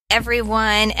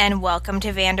everyone, and welcome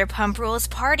to Vanderpump Rules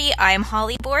Party. I'm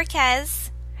Holly Borquez.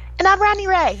 And I'm Ronnie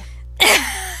Ray.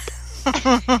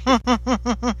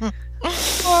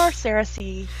 Or Sarah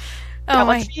C. That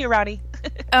one's for you, Ronnie.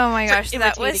 Oh my gosh,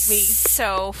 that was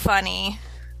so funny.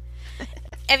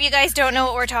 If you guys don't know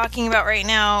what we're talking about right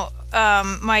now,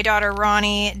 my daughter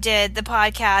Ronnie did the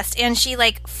podcast, and she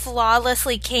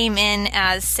flawlessly came in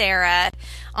as Sarah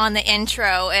on the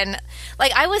intro, and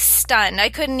I was stunned.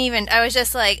 I was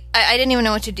just I didn't even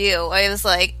know what to do. I was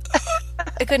I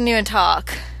couldn't even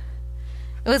talk.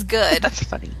 It was good. That's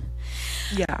funny.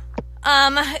 Yeah.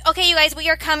 Okay, you guys, we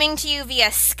are coming to you via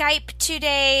Skype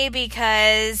today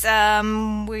because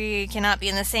we cannot be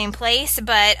in the same place,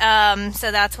 but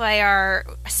so that's why our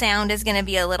sound is going to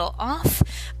be a little off,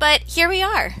 but here we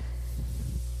are.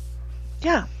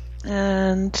 Yeah,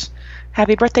 and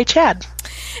happy birthday, Chad.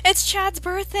 It's Chad's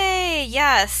birthday,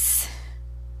 yes.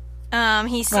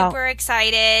 He's super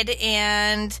excited,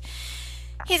 and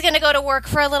he's going to go to work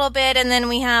for a little bit, and then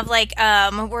we have,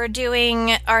 we're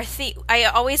doing our I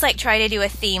always, try to do a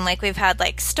theme. We've had,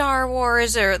 Star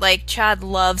Wars, or, Chad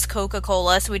loves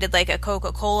Coca-Cola, so we did, a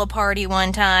Coca-Cola party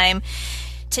one time.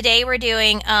 Today we're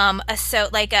doing,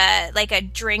 a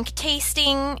drink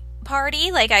tasting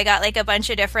party. I got, a bunch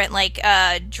of different,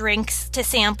 drinks to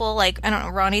sample. I don't know,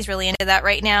 Ronnie's really into that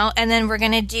right now. And then we're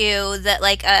going to do,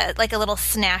 a little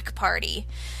snack party.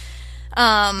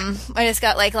 I just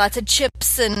got lots of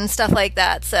chips and stuff like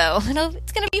that, so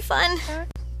it's gonna be fun.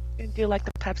 You do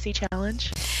the Pepsi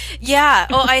challenge? Yeah.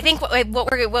 Oh, I think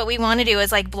what we want to do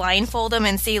is blindfold him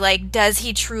and see does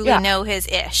he truly know his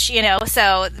ish?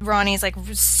 So Ronnie's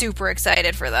super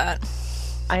excited for that.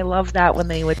 I love that when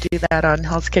they would do that on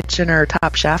Hell's Kitchen or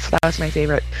Top Chef. That was my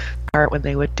favorite part, when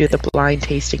they would do the blind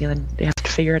tasting and then they have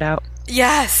to figure it out.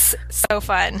 Yes, so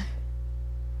fun.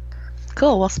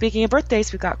 Cool. Well, speaking of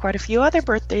birthdays, we've got quite a few other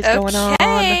birthdays going on.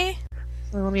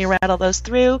 So let me rattle those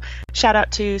through. Shout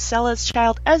out to Stella's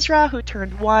child Ezra, who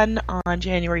turned 1 on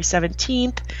January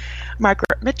 17th.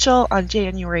 Margaret Mitchell on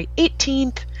January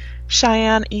 18th.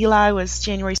 Cheyenne Eli was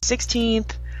January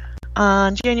 16th.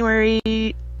 On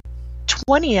January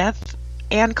 20th,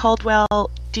 Ann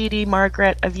Caldwell, Dee Dee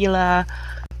Margaret Avila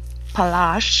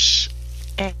Palash,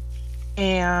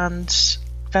 and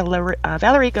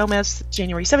Valerie Gomez,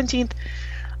 January 17th.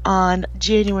 On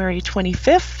January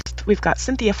 25th, we've got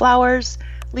Cynthia Flowers,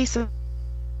 Lisa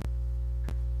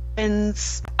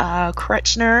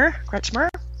Kretschmer.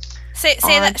 Say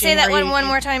that one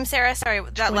more time, Sarah. Sorry,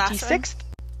 that 26th. Last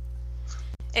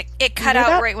one. It cut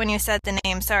out right when you said the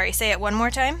name. Sorry, say it one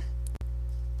more time.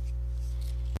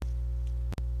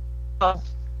 Oh,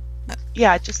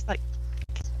 yeah, just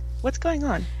what's going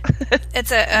on?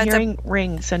 I'm hearing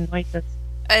rings and noises.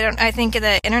 I think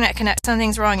the internet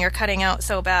something's wrong. You're cutting out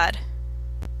so bad.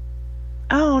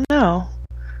 Oh no.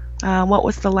 What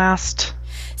was the last?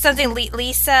 Something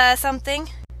Lisa something.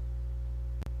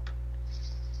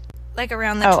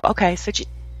 Around the. Oh, okay. So,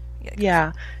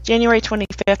 yeah, January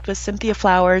 25th was Cynthia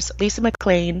Flowers, Lisa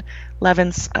McLean,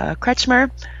 Levins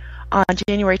Kretschmer. On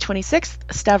January 26th,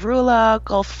 Stavrula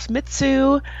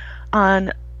Golfsmitsu.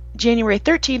 On January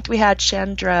 13th, we had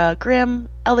Chandra Grimm,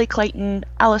 Ellie Clayton,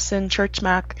 Allison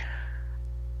Churchmack,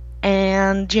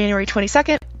 and January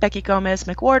 22nd, Becky Gomez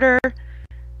McWhorter.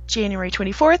 January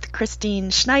 24th, Christine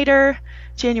Schneider.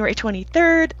 January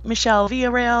 23rd, Michelle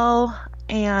Villarreal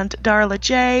and Darla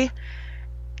J.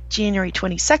 January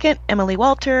 22nd, Emily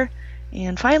Walter.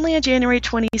 And finally, on January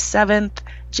 27th,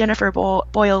 Jennifer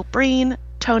Boyle-Breen,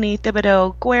 Tony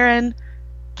Thibodeau Guerin,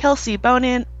 Kelsey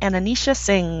Bonin, and Anisha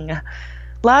Singh. A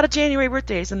lot of January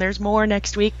birthdays, and there's more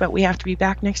next week, but we have to be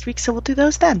back next week, so we'll do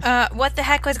those then. What the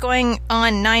heck was going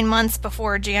on 9 months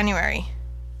before January?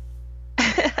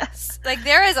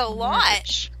 There is a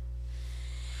lot.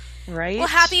 Right? Well,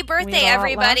 happy birthday,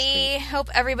 everybody. Hope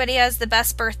everybody has the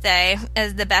best birthday,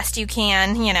 as the best you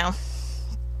can,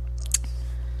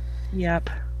 Yep.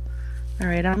 All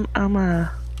right, I'm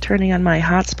turning on my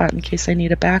hotspot in case I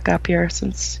need a backup here,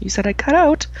 since you said I cut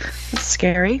out. That's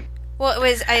scary. Well, it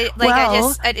was I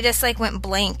just went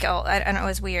blank. I don't know, it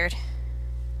was weird.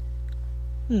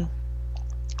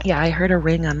 Yeah, I heard a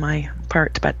ring on my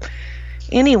part, but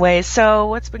anyway, so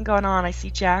what's been going on? I see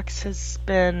Jax has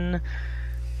been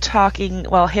hitting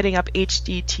up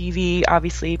HGTV,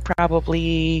 obviously,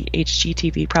 probably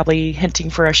HGTV, probably hinting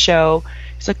for a show.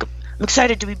 He's like, I'm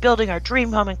excited to be building our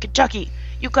dream home in Kentucky.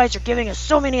 You guys are giving us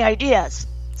so many ideas.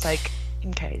 It's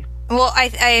okay. Well,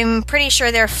 I'm pretty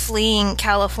sure they're fleeing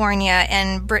California,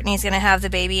 and Brittany's going to have the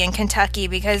baby in Kentucky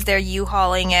because they're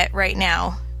U-hauling it right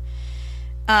now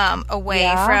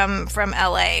away from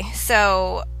LA.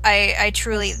 So I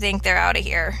truly think they're out of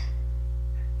here.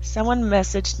 Someone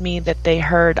messaged me that they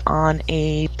heard on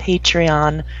a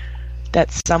Patreon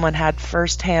that someone had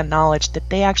first-hand knowledge that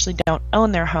they actually don't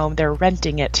own their home, they're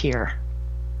renting it here.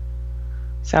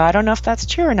 So I don't know if that's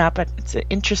true or not, but it's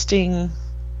interesting.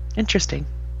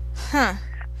 Huh.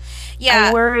 Yeah.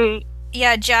 I worry.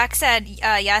 Yeah, Jack said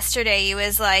yesterday, he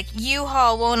was like,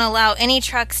 U-Haul won't allow any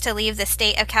trucks to leave the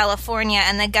state of California,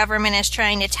 and the government is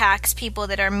trying to tax people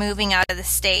that are moving out of the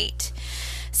state.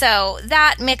 So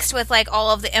that mixed with like all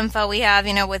of the info we have,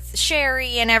 with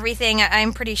Sherry and everything,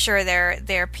 I'm pretty sure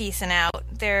they're peacing out.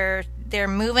 They're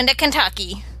moving to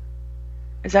Kentucky.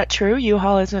 Is that true?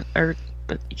 U-Haul isn't, or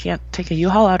you can't take a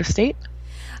U-Haul out of state?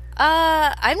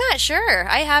 I'm not sure.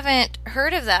 I haven't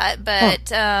heard of that,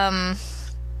 but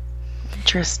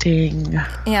Interesting.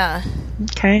 Yeah.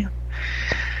 Okay.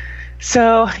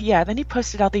 So, yeah, then he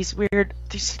posted all these weird...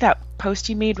 Did you see that post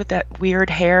he made with that weird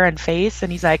hair and face?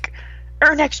 And he's like,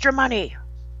 earn extra money.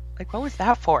 Like, what was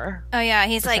that for? Oh, yeah.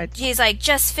 He's like,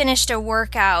 just finished a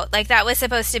workout. Like, that was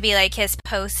supposed to be, like, his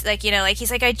post. Like, he's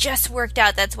like, I just worked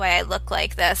out. That's why I look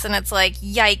like this. And it's like,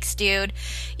 yikes, dude.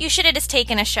 You should have just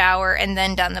taken a shower and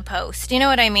then done the post. You know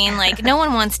what I mean? Like, no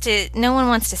one wants to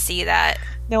see that.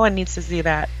 No one needs to see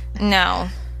that. No.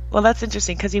 Well, that's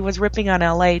interesting because he was ripping on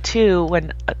LA too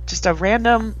when just a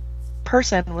random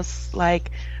person was like,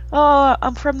 oh,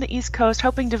 I'm from the East Coast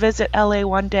hoping to visit LA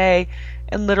one day.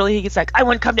 And literally he's like, I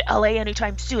wouldn't come to LA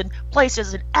anytime soon. Place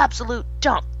is an absolute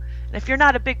dump. And if you're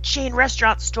not a big chain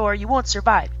restaurant store, you won't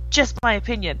survive. Just my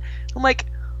opinion. I'm like,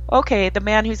 okay, the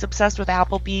man who's obsessed with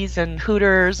Applebee's and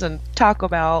Hooters and Taco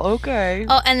Bell, okay.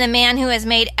 Oh, and the man who has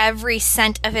made every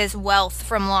cent of his wealth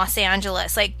from Los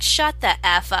Angeles. Like, shut the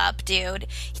F up, dude.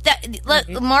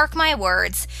 Mark my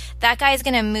words. That guy's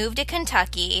going to move to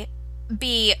Kentucky,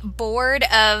 be bored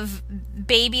of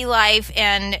baby life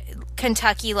and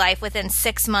Kentucky life within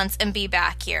 6 months, and be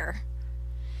back here.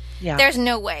 Yeah. There's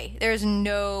no way. There's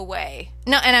no way.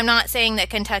 No, and I'm not saying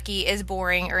that Kentucky is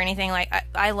boring or anything like.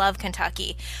 I love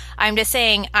Kentucky. I'm just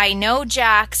saying I know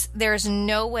Jax. There's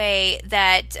no way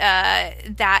that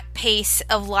that pace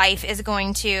of life is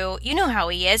going to. You know how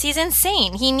he is. He's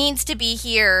insane. He needs to be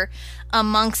here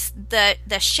amongst the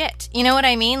shit. You know what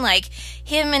I mean? Like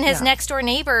him and his next door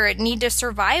neighbor need to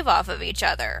survive off of each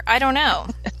other. I don't know.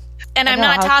 And I'm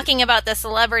not talking about the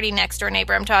celebrity next door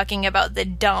neighbor. I'm talking about the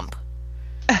dump.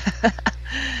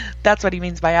 That's what he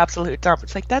means by absolute dump.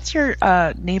 It's like, that's your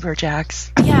neighbor,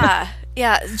 Jax. Yeah,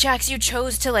 Jax, you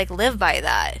chose to like live by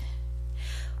that.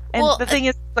 And the thing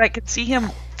is, I could see him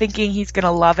thinking he's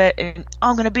gonna love it, and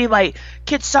I'm gonna be my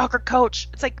kid's soccer coach.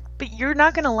 It's like, but you're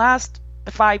not gonna last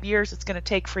the 5 years it's gonna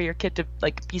take for your kid to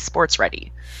like be sports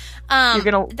ready.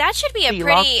 That should be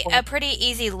a pretty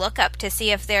easy lookup to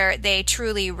see if they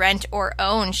truly rent or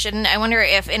own, shouldn't? I wonder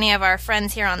if any of our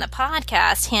friends here on the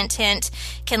podcast, hint hint,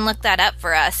 can look that up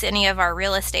for us. Any of our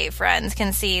real estate friends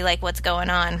can see like what's going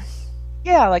on.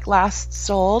 Yeah, like last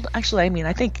sold. Actually, I mean,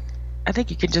 I think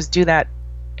you can just do that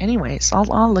anyways.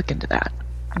 I'll look into that.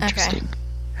 Interesting.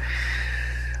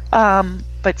 Okay.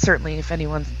 But certainly, if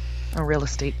anyone's a real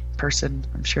estate person,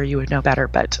 I'm sure you would know better.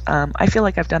 But I feel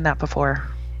like I've done that before.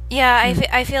 Yeah,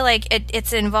 I feel like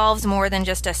it involves more than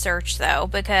just a search, though,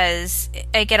 because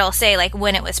it'll say, like,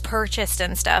 when it was purchased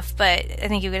and stuff, but I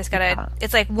think you just gotta,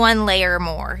 it's like one layer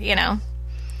more, you know?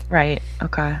 Right,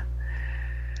 okay.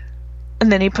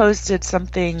 And then he posted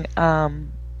something,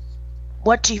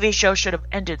 what TV show should have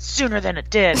ended sooner than it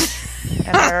did?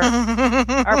 And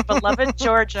our beloved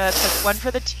Georgia took one for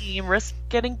the team, risked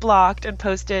getting blocked, and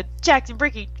posted, Jackson,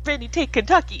 Brittany, take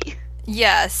Kentucky.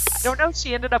 Yes. I don't know if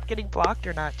she ended up getting blocked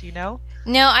or not. Do you know?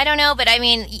 No, I don't know, but I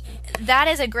mean, that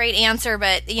is a great answer,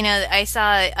 but, I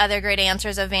saw other great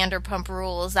answers of Vanderpump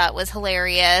Rules. That was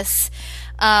hilarious.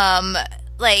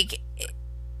 Like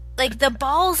the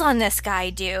balls on this guy,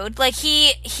 dude. Like,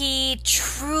 he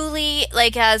truly,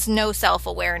 like, has no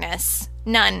self-awareness.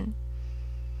 None.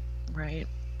 Right.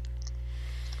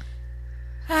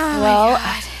 Oh, well, my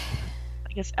God.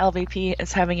 I guess LVP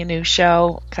is having a new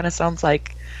show. Kind of sounds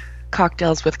like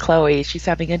Cocktails with Chloe. She's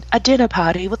having a dinner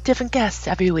party with different guests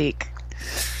every week.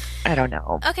 I don't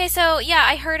know. Okay, so yeah,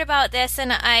 I heard about this,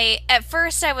 and at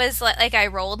first I was like, I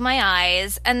rolled my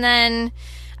eyes, and then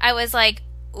I was like,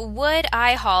 would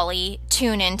I, Holly,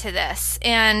 tune into this?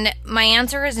 And my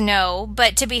answer is no,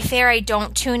 but to be fair, I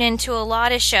don't tune into a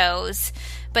lot of shows,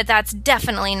 but that's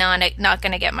definitely not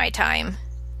going to get my time.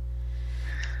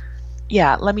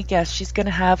 Yeah, let me guess. She's going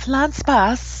to have Lance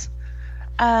Bass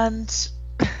and...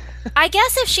 I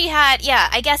guess if she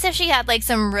had like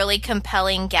some really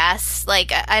compelling guests,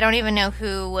 like I don't even know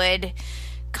who would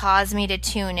cause me to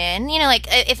tune in. You know, like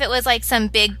if it was like some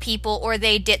big people, or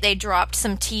they dropped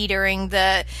some tea during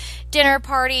the dinner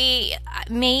party,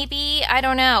 maybe, I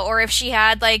don't know. Or if she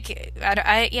had like,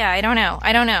 I don't know.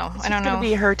 It's going to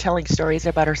be her telling stories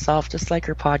about herself, just like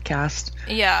her podcast.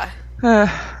 Yeah.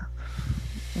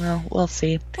 Well, we'll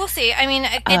see. I mean,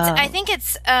 I think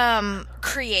it's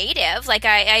creative. Like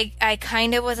I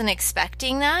kind of wasn't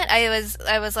expecting that. I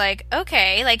was like,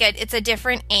 okay, like it's a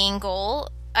different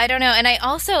angle. I don't know. And I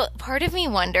also, part of me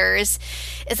wonders,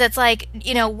 is it's like,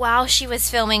 you know, while she was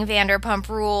filming Vanderpump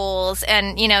Rules,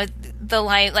 and, you know, the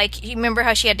line, like, you remember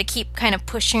how she had to keep kind of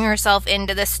pushing herself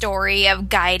into the story of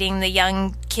guiding the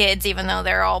young kids, even though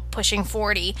they're all pushing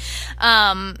 40.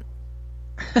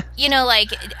 You know, like,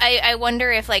 I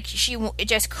wonder if, like, she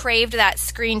just craved that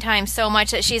screen time so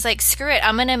much that she's like, screw it,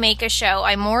 I'm going to make a show.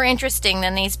 I'm more interesting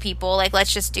than these people. Like,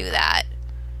 let's just do that.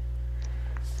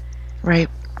 Right.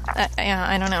 Yeah,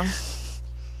 I don't know.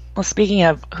 Well, speaking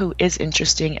of who is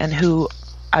interesting and who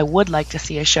I would like to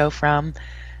see a show from,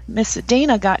 Miss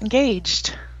Dana got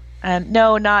engaged. And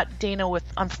no, not Dana with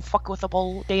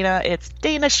Unfuckwithable Dana. It's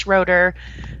Dana Schroeder,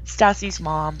 Stassi's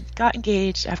mom, got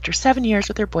engaged after 7 years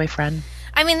with her boyfriend.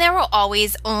 I mean, there will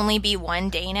always only be one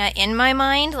Dana in my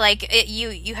mind. Like,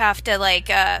 you have to, like,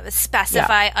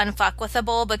 specify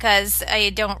unfuckwithable, because I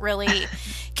don't really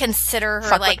consider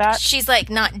her, like, she's, like,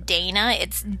 not Dana.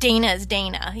 It's Dana's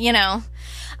Dana, you know?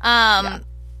 I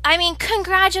mean,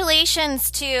 congratulations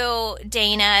to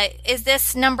Dana. Is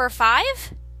this number 5?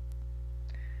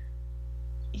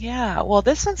 Yeah, well,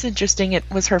 this one's interesting. It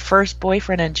was her first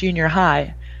boyfriend in junior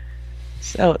high.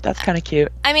 So that's kind of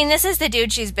cute. I mean, this is the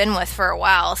dude she's been with for a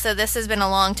while, so this has been a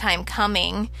long time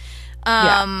coming.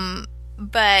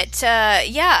 But,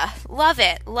 yeah, love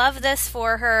it. Love this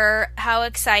for her. How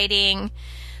exciting.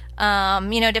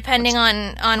 You know, depending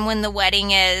on when the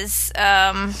wedding is,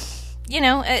 you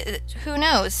know, who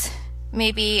knows?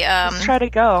 Maybe, let's try to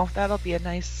go. That'll be a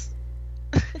nice...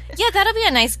 Yeah, that'll be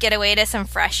a nice getaway to some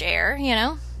fresh air, you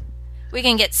know? We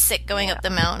can get sick going up the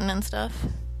mountain and stuff.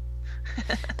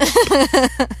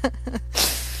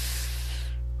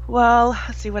 Well,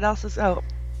 let's see what else is... Oh,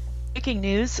 breaking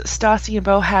news, Stassi and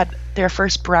Beau had their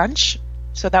first brunch,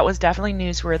 so that was definitely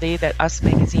newsworthy that Us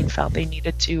Magazine felt they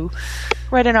needed to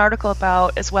write an article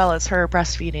about, as well as her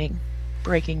breastfeeding.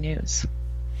 Breaking news.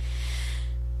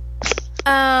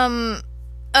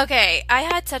 Okay, I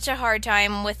had such a hard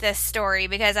time with this story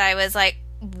because I was like,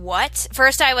 what?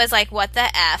 First I was like, what the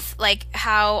F? Like,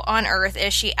 how on earth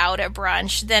is she out at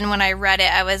brunch? Then when I read it,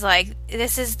 I was like,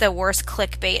 this is the worst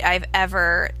clickbait I've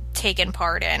ever taken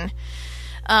part in.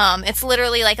 It's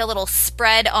literally like a little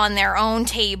spread on their own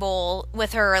table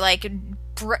with her, like,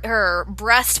 her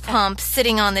breast pump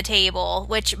sitting on the table,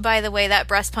 which, by the way, that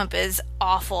breast pump is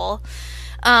awful.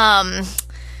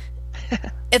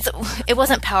 It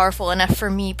wasn't powerful enough for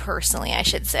me personally, I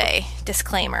should say.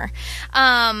 Disclaimer.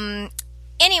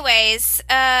 Anyways,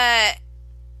 I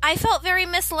felt very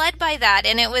misled by that,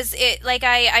 and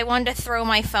I wanted to throw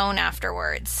my phone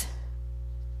afterwards.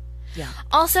 Yeah.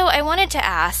 Also, I wanted to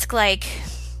ask, like,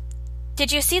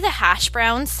 did you see the hash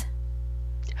browns?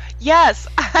 Yes,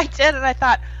 I did, and I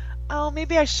thought, oh,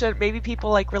 maybe I should. Maybe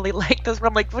people, like, really like this. But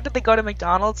I'm like, what, did they go to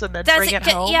McDonald's and then bring it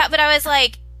home? Yeah, but I was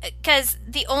like, because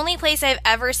the only place I've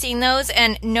ever seen those,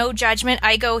 and no judgment,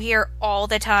 I go here all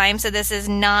the time, so this is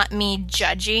not me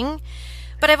judging,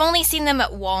 but I've only seen them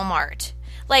at Walmart.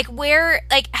 Like,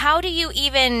 how do you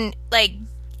even, like,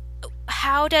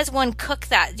 how does one cook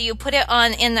that? Do you put it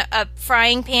in a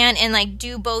frying pan and, like,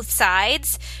 do both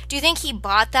sides? Do you think he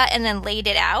bought that and then laid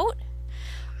it out?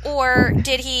 Or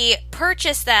did he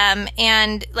purchase them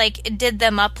and, like, did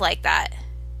them up like that?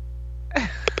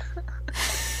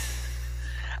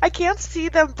 I can't see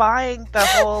them buying the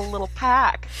whole little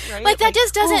pack, right? Like, that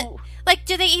just doesn't... Ooh. Like,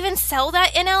 do they even sell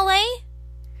that in LA?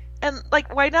 And,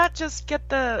 like, why not just get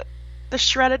the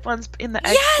shredded ones in the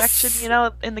egg section, you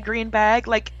know, in the green bag?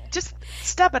 Like, just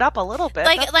step it up a little bit.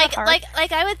 Like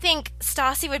I would think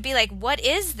Stassi would be like, what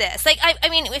is this? Like, I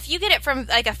mean, if you get it from,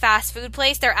 like, a fast food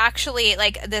place, they're actually,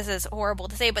 like, this is horrible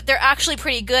to say, but they're actually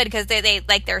pretty good because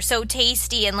they're so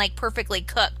tasty and, like, perfectly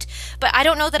cooked. But I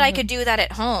don't know that I could do that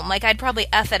at home. Like, I'd probably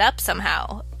F it up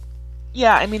somehow.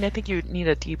 Yeah, I mean, I think you need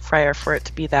a deep fryer for it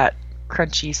to be that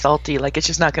crunchy, salty. Like, it's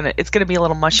just not it's gonna be a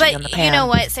little mushy in the pan. But you know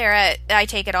what, Sarah? I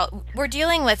take it all. We're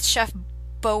dealing with Chef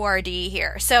Boyardee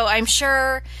here, so I'm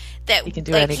sure that,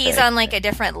 like, he's on, like, a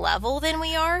different level than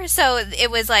we are. So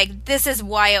it was like, this is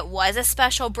why it was a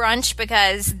special brunch,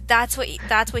 because that's what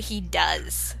he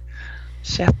does.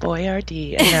 Chef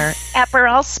Boyardee and our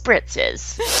Aperol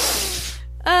spritzes.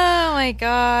 Oh my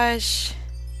gosh.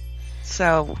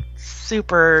 So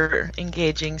super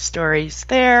engaging stories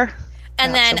there.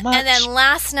 And then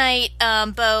last night,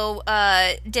 Bo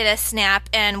did a snap,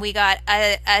 and we got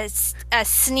a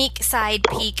sneak side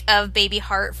peek of baby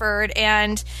Hartford,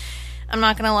 and I'm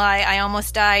not gonna lie, I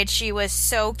almost died. She was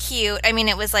so cute. I mean,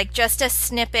 it was like just a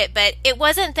snippet, but it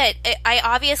wasn't that I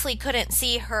obviously couldn't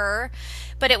see her,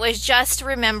 but it was just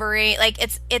remembering, like,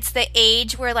 it's the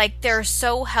age where, like, they're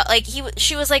so like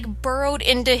she was like burrowed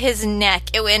into his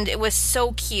neck, and it was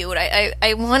so cute.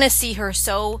 I want to see her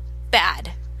so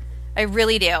bad. I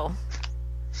really do.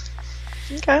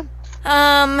 Okay.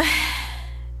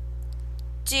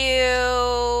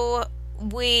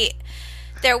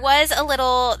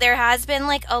 There has been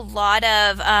like a lot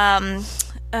of,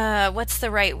 what's the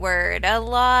right word? A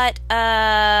lot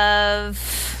of,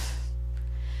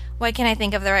 why can't I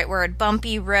think of the right word?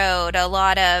 Bumpy road, a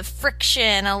lot of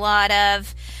friction, a lot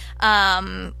of,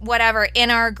 whatever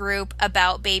in our group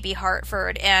about baby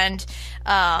Hartford. And,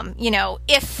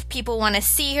 if people want to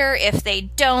see her, if they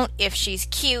don't, if she's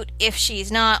cute, if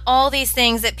she's not, all these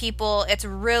things that it's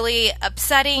really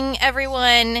upsetting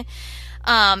everyone.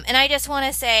 And I just want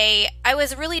to say, I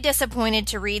was really disappointed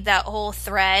to read that whole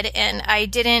thread, and I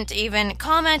didn't even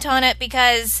comment on it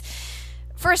because,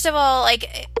 first of all,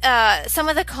 like, some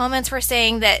of the comments were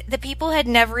saying that the people had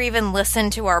never even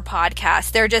listened to our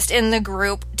podcast. They're just in the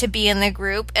group to be in the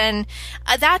group, and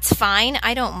that's fine.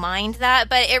 I don't mind that,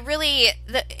 but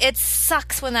it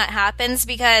sucks when that happens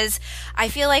because I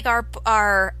feel like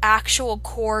our actual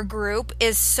core group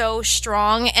is so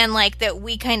strong, and like that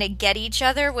we kind of get each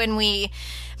other when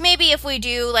maybe if we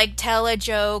do like tell a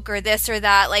joke or this or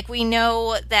that, like we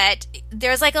know that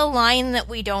there's like a line that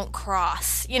we don't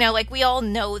cross, like we all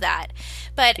know that.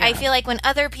 But yeah. I feel like when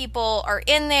other people are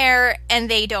in there and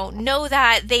they don't know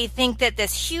that, they think that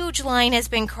this huge line has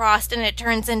been crossed and it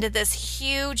turns into this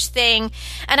huge thing.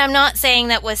 And I'm not saying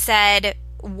that was said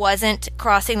wasn't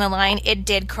crossing the line. It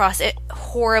did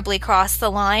horribly cross the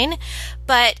line.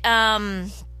 But I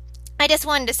just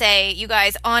wanted to say, you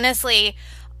guys, honestly,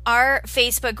 our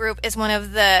Facebook group is one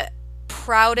of the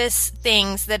proudest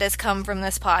things that has come from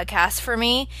this podcast for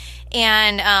me.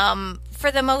 And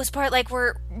for the most part, like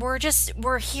we're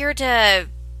here to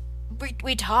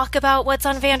we talk about what's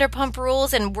on Vanderpump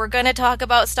Rules, and we're going to talk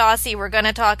about Stassi, we're going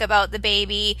to talk about the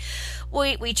baby.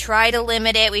 We try to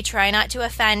limit it, we try not to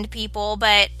offend people,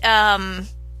 but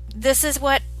this is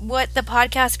what the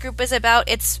podcast group is about.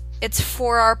 It's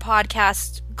for our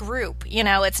podcast group,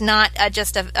 it's not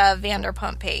just a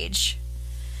Vanderpump page.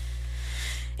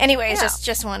 Anyways,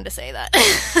 just wanted to say that.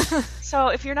 So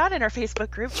if you're not in our Facebook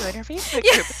group, join our Facebook group.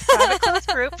 It's a private closed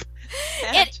group.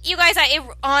 You guys,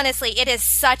 honestly, it is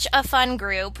such a fun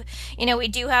group. We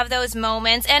do have those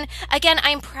moments. And again,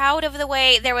 I'm proud of the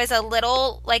way there was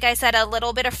like I said, a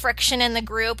little bit of friction in the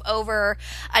group over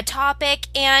a topic,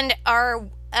 and our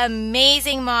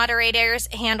amazing moderators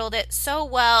handled it so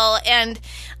well. And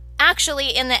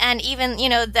actually, in the end, even,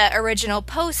 the original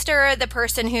poster, the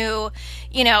person who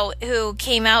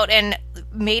came out and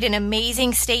made an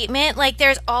amazing statement, like,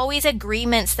 there's always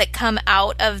agreements that come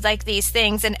out of, like, these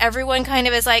things, and everyone kind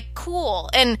of is like, cool.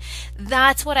 And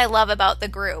that's what I love about the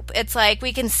group. It's like,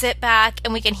 we can sit back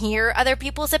and we can hear other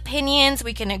people's opinions,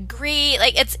 we can agree,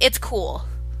 like, it's cool.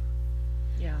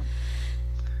 Yeah.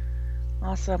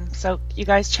 Awesome. So, you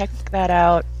guys check that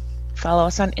out. Follow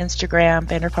us on Instagram,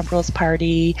 Vanderpump Rules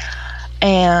Party,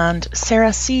 and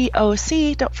Sarah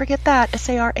COC. Don't forget that,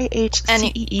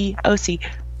 SARAHCEEOC.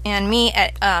 And me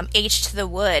at H to the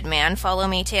Wood, man. Follow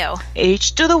me too.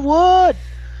 H to the Wood.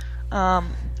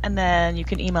 And then you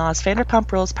can email us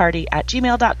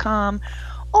vanderpumprulesparty@gmail.com,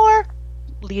 or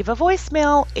leave a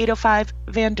voicemail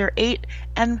 805-VANDER8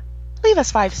 and leave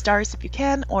us 5 stars if you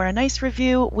can, or a nice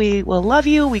review. We will love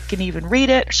you. We can even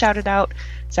read it, shout it out.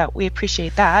 So we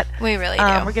appreciate that. We really do.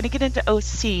 We're going to get into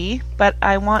OC, but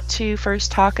I want to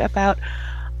first talk about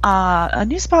a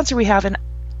new sponsor we have, and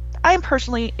I'm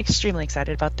personally extremely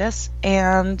excited about this,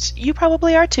 and you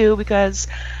probably are too, because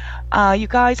you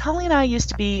guys, Holly and I used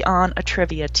to be on a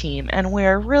trivia team, and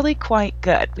we're really quite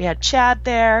good. We had Chad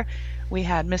there. We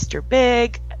had Mr.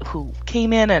 Big, who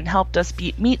came in and helped us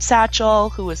beat Meat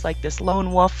Satchel, who was like this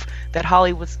lone wolf that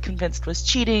Holly was convinced was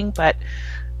cheating, but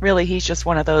really he's just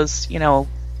one of those,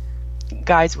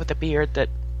 guys with a beard that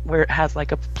has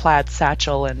like a plaid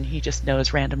satchel, and he just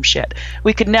knows random shit.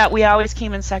 We always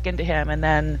came in second to him, and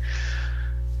then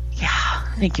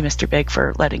thank you, Mr. Big,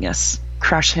 for letting us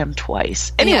crush him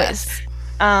twice. Anyways, yes.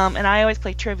 And I always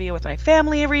play trivia with my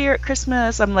family every year at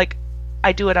Christmas.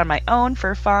 I do it on my own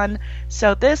for fun.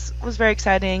 So this was very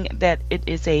exciting that it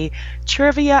is a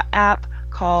trivia app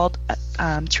called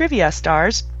Trivia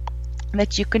Stars.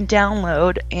 that you can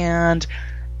download, and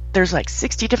there's like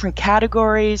 60 different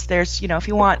categories. There's, if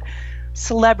you want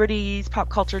celebrities, pop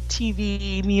culture,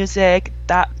 TV, music,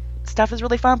 that stuff is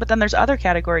really fun. But then there's other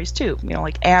categories too,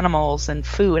 like animals and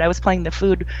food. I was playing the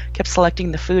food, kept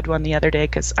selecting the food one the other day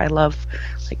because I love,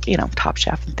 like, Top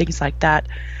Chef and things like that.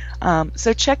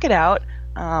 So check it out.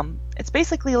 It's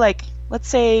basically like, let's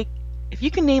say, if you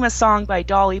can name a song by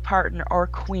Dolly Parton or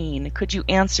Queen, could you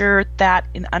answer that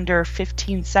in under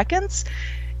 15 seconds?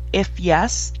 If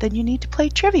yes, then you need to play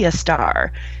Trivia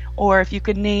Star. Or if you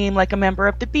could name like a member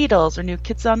of the Beatles or New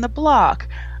Kids on the Block,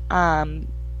 then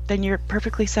you're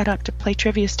perfectly set up to play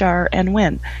Trivia Star and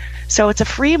win. So it's a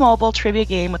free mobile trivia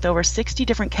game with over 60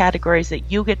 different categories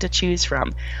that you get to choose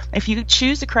from. If you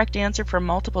choose the correct answer from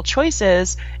multiple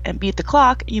choices and beat the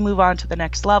clock, you move on to the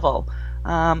next level.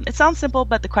 It sounds simple,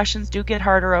 but the questions do get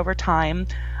harder over time.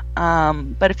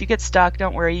 But if you get stuck,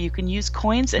 don't worry. You can use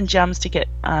coins and gems to get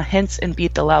hints and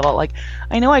beat the level. Like,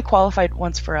 I know I qualified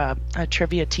once for a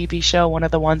trivia TV show, one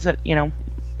of the ones that,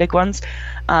 big ones.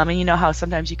 And you know how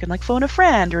sometimes you can like phone a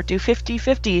friend or do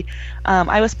 50-50.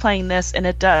 I was playing this, and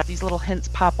it does. These little hints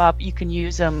pop up. You can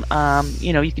use them.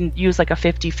 You can use like a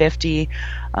 50-50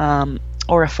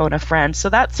 or a phone a friend. So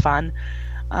that's fun.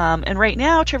 And right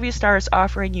now, Trivia Star is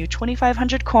offering you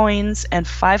 2,500 coins and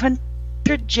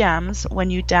 500 gems when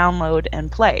you download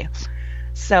and play.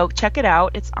 So check it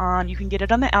out. You can get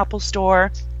it on the Apple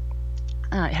Store.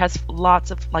 It has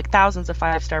thousands of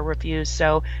 5-star reviews,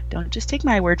 so don't just take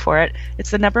my word for it. It's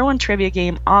the #1 trivia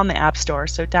game on the App Store,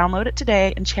 so download it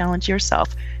today and challenge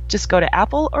yourself. Just go to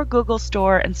Apple or Google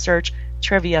Store and search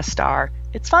Trivia Star.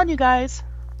 It's fun, you guys.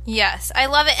 Yes, I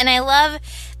love it, and I love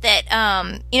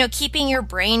that, keeping your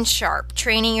brain sharp,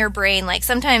 training your brain. Like,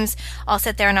 sometimes I'll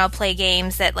sit there and I'll play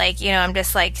games that, like, I'm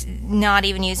just, like, not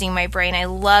even using my brain. I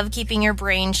love keeping your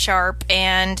brain sharp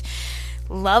and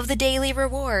love the daily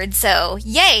reward. So,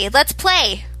 yay, let's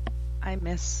play! I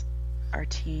miss our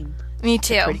team. Me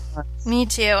too. Me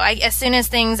too. As soon as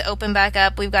things open back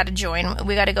up, we've got to join.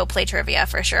 We got to go play trivia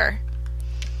for sure.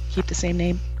 Keep the same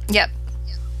name? Yep.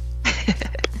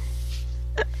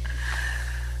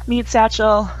 Meet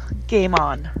Satchel, game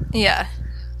on. Yeah.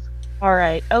 All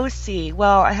right, OC.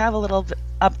 Well, I have a little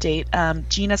update.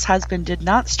 Gina's husband did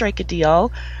not strike a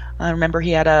deal. Remember,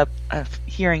 he had a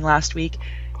hearing last week.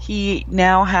 He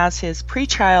now has his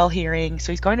pre-trial hearing,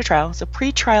 so he's going to trial. So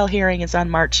pre-trial hearing is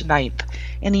on March 9th.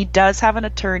 And he does have an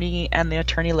attorney, and the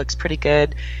attorney looks pretty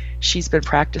good. She's been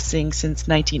practicing since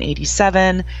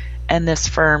 1987, and this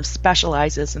firm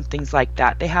specializes in things like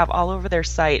that. They have all over their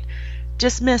site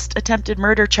dismissed attempted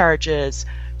murder charges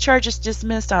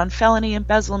dismissed on felony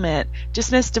embezzlement,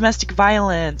 dismissed domestic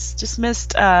violence,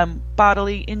 dismissed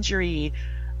bodily injury,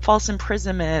 false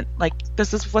imprisonment. Like,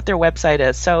 this is what their website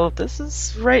is. So this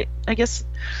is right. I guess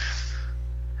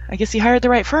he hired the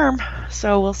right firm.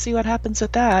 So we'll see what happens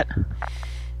with that.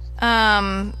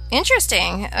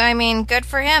 Interesting. I mean, good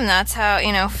for him. That's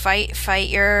how, fight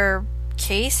your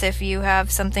case. If you have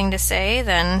something to say,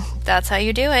 then that's how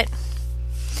you do it.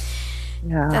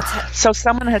 Yeah. So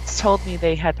someone had told me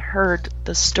they had heard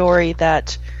the story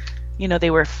that,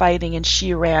 they were fighting and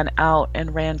she ran out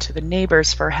and ran to the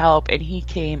neighbors for help, and he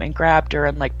came and grabbed her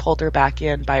and like pulled her back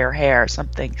in by her hair or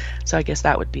something. So I guess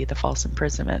that would be the false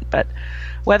imprisonment. But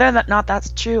whether or not that's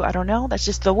true, I don't know. That's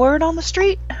just the word on the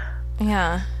street.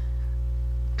 Yeah.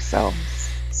 So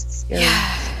scary.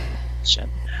 Yeah.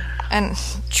 And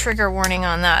trigger warning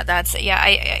on that.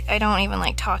 I don't even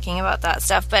like talking about that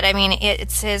stuff. But I mean,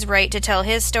 it's his right to tell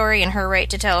his story and her right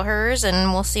to tell hers,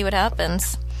 and we'll see what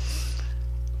happens.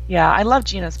 Yeah, I love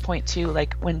Gina's point too.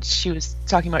 Like when she was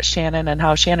talking about Shannon and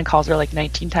how Shannon calls her like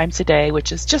 19 times a day,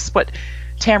 which is just what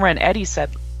Tamara and Eddie said,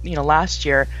 last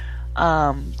year.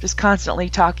 Just constantly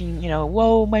talking,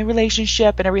 whoa, my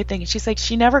relationship and everything. And she's like,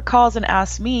 she never calls and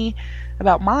asks me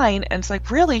about mine. And it's like,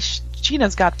 really,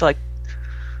 Gina's got like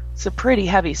some pretty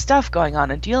heavy stuff going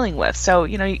on and dealing with. So,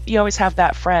 you always have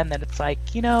that friend that it's like,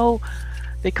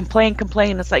 they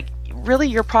complain. It's like, really,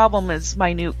 your problem is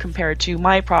minute compared to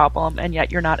my problem, and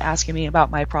yet you're not asking me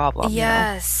about my problem.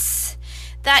 Yes.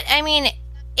 That, I mean,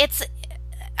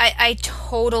 I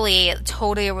totally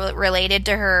related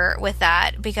to her with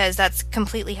that, because that's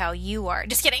completely how you are.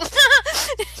 Just kidding.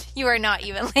 You are not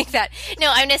even like that.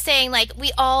 No, I'm just saying, like,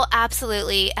 we all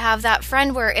absolutely have that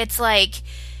friend where it's like,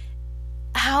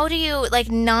 how do you, like,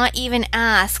 not even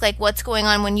ask, like, what's going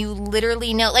on when you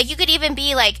literally know? Like, you could even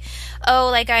be like, oh,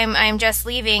 like, I'm just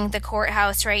leaving the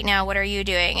courthouse right now. What are you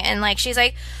doing? And, like, she's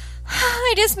like,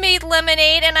 I just made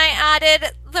lemonade and I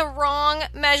added the wrong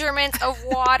measurements of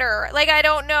water. Like, I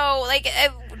don't know. Like,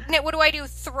 pregnant. What do I do?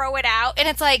 Throw it out? And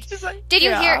it's like, did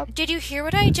you hear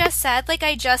what I just said? Like,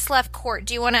 I just left court.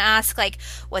 Do you want to ask, like,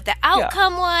 what the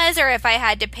outcome was, or if I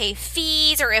had to pay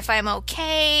fees, or if I'm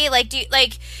okay? Like,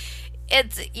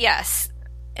 it's, yes.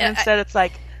 And instead it's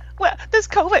like, well, this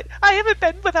COVID, I haven't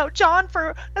been without John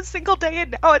for a single day,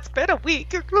 and now it's been a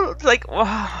week. It's like,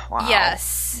 wow.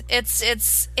 Yes,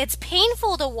 it's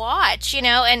painful to watch, and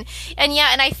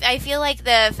I feel like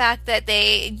the fact that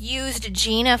they used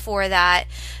Gina for that,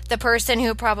 the person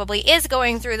who probably is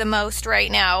going through the most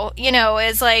right now,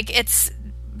 is like, it's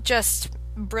just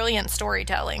brilliant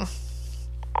storytelling.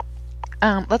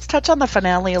 Let's touch on the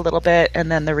finale a little bit,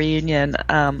 and then the reunion.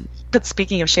 But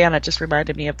speaking of Shanna, it just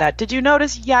reminded me of that. Did you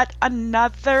notice yet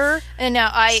another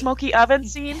smoky oven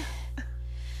scene?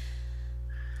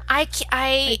 I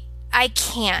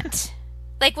can't.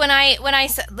 Like, when I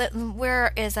said,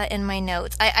 where is that in my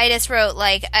notes? I just wrote,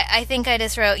 like, I think I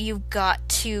just wrote, you've got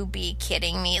to be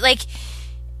kidding me. Like,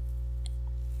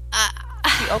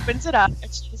 she opens it up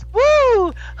and she's,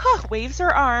 woo! Waves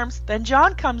her arms. Then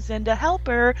John comes in to help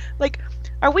her. Like,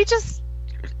 are we just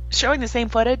showing the same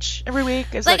footage every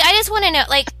week? Like, I just want to know,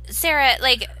 like, Sarah,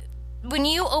 like, when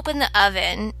you open the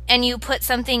oven and you put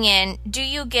something in, do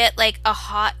you get, like, a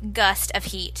hot gust of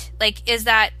heat? Like, isn't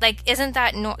that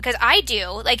because I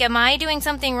do. Like, am I doing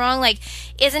something wrong? Like,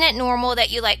 isn't it normal that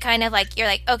you, like, kind of, like, you're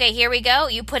like, okay, here we go.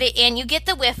 You put it in, you get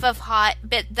the whiff of hot,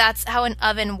 but that's how an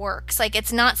oven works. Like,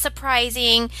 it's not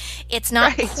surprising. It's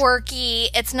not quirky.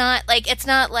 It's not like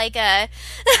a,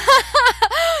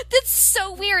 that's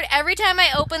so weird. Every time I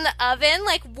open the oven,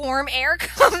 like, warm air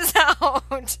comes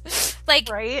out. Like,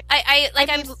 right?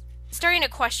 I'm starting to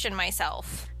question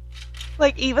myself.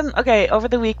 Like, even, okay, over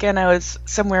the weekend I was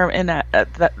somewhere in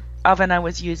the oven I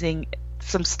was using,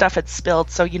 some stuff had spilled,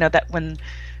 so that when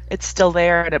it's still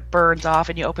there and it burns off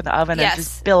and you open the oven and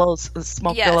just billows, the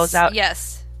smoke billows out.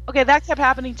 Yes. Okay, that kept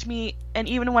happening to me, and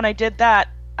even when I did that,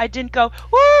 I didn't go,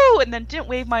 woo, and then didn't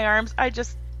wave my arms. I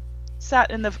just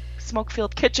sat in the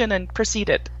smoke-filled kitchen and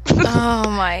proceeded. Oh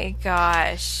my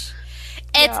gosh.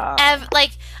 It's,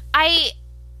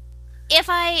 if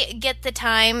I get the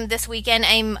time this weekend,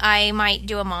 I might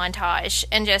do a montage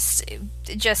and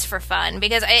just for fun,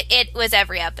 because it was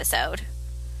every episode.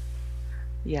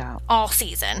 Yeah. All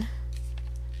season.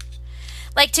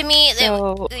 Like, to me,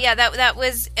 that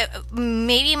was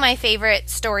maybe my favorite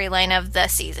storyline of the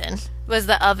season, was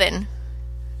the oven.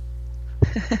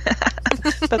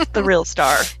 That's the real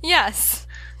star. Yes.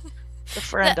 The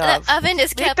friend of. The oven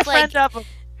just kept, like...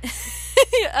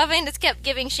 Oven just kept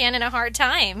giving Shannon a hard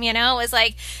time, It was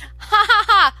like, ha ha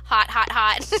ha, hot, hot,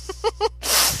 hot.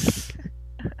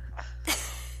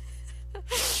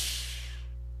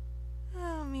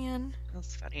 Oh, man.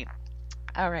 That's funny.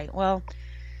 All right, well,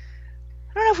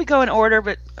 I don't know if we go in order,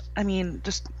 but, I mean,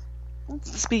 just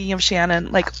speaking of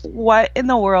Shannon, like, what in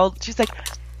the world? She's like,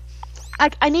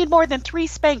 I need more than 3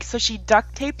 spanks, so she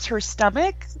duct tapes her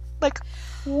stomach? Like,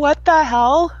 what the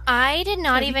hell? I did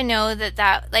not even know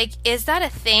that, like, is that a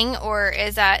thing, or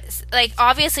is that, like,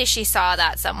 obviously she saw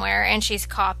that somewhere and she's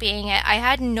copying it. I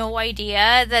had no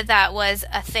idea that was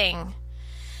a thing.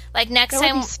 Like, next time...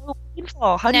 That would be so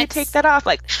painful. How do you take that off?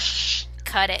 Like,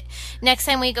 cut it. Next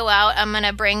time we go out, I'm going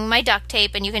to bring my duct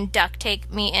tape and you can duct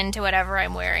tape me into whatever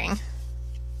I'm wearing.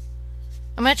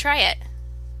 I'm going to try it.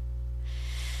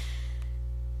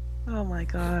 Oh my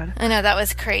god. I know, that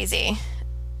was crazy.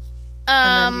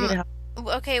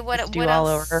 Okay, what else? All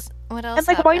over. What else? And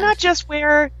like, happened? why not just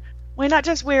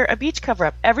wear a beach cover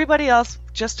up? Everybody else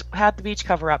just had the beach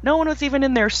cover up. No one was even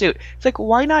in their suit. It's like,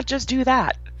 why not just do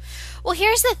that? Well,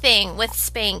 here's the thing with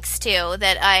Spanx too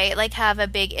that I like have a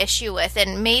big issue with,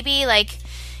 and maybe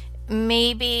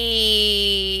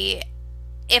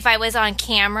if I was on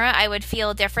camera I would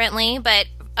feel differently, but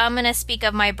I'm gonna speak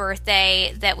of my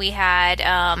birthday that we had.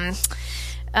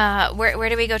 Where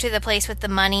did we go to, the place with the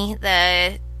money?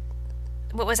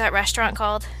 What was that restaurant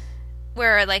called?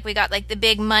 Where, like, we got, like, the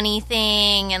big money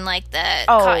thing and, like, the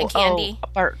cotton candy.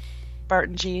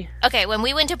 Barton G. Okay, when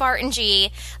we went to Barton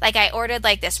G, like, I ordered,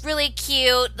 like, this really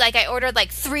cute, like, I ordered,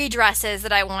 like, 3 dresses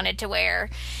that I wanted to wear.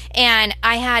 And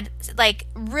I had, like,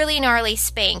 really gnarly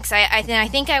Spanx. I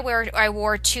think I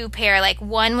wore 2 pair. Like,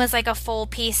 one was, like, a full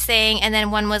piece thing, and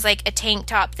then one was, like, a tank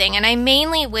top thing. And I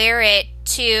mainly wear it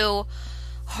to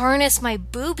harness my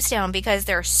boobs down because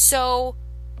they're so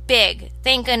big.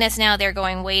 Thank goodness now they're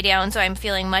going way down, so I'm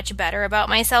feeling much better about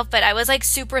myself, but I was like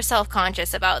super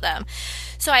self-conscious about them.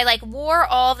 So I like wore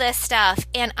all this stuff,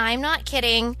 and I'm not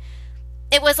kidding,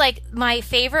 it was like my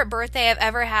favorite birthday I've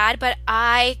ever had, but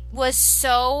I was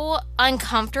so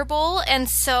uncomfortable and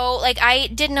so like I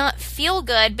did not feel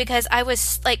good because I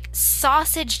was like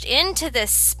sausaged into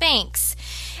this Spanx.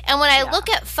 And when I look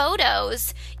at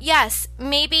photos, yes,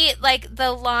 maybe like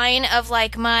the line of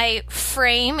like my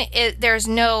frame, there's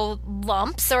no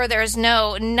lumps or there's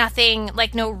nothing,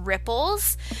 like no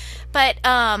ripples. But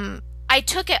I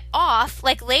took it off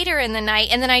like later in the night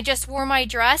and then I just wore my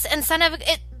dress and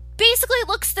it basically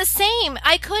looks the same.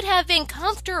 I could have been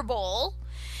comfortable.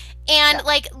 And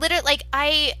like literally, like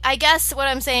I guess what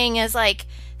I'm saying is like,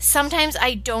 sometimes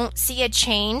I don't see a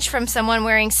change from someone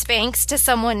wearing Spanx to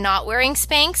someone not wearing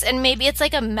Spanx. And maybe it's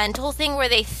like a mental thing where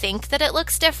they think that it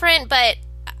looks different, but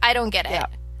I don't get it. Yeah.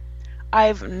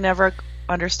 I've never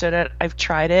understood it. I've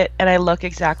tried it and I look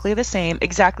exactly the same.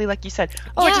 Exactly like you said.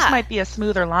 Oh, it just might be a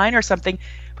smoother line or something.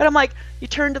 But I'm like, you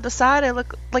turn to the side, I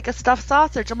look like a stuffed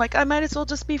sausage. I'm like, I might as well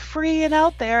just be free and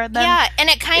out there. And then and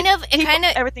it kind of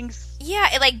everything's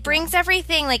it like brings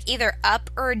everything like either up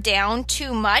or down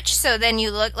too much. So then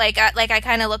you look like I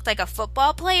kind of looked like a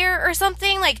football player or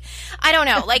something. Like I don't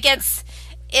know. Like it's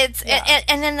and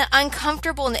then the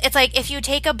uncomfortable. It's like if you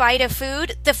take a bite of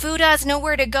food, the food has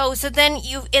nowhere to go. So then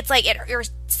it's like your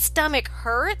stomach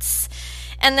hurts,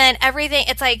 and then everything.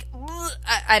 It's like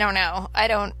I don't know.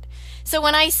 So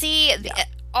when I see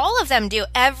all of them do,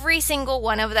 every single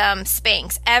one of them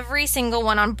Spanx,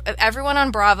 everyone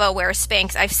on Bravo wears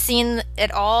Spanx. I've seen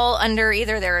it all under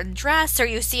either their dress or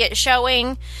you see it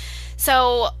showing.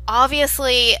 So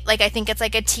obviously, like I think it's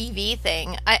like a TV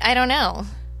thing. I don't know.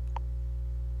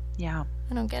 Yeah.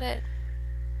 I don't get it.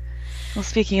 Well,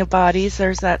 speaking of bodies,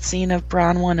 there's that scene of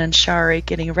Bronwyn and Shari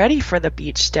getting ready for the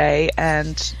beach day,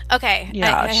 and okay,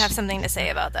 I have something to say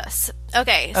about this.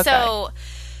 Okay. So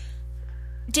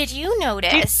did you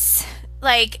notice,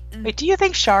 wait, do you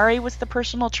think Shari was the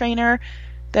personal trainer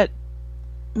that,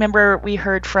 remember we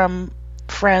heard from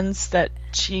friends that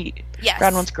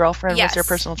Bronwyn's girlfriend was her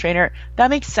personal trainer? That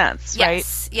makes sense, right?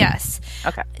 Yes.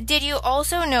 Okay. Did you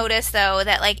also notice, though,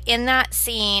 that, like, in that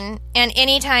scene, and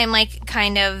anytime, like,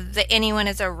 kind of anyone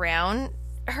is around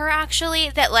her, actually,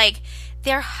 that, like,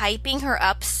 they're hyping her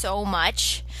up so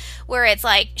much, where it's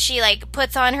like, she, like,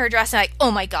 puts on her dress and, like,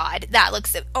 oh my god, that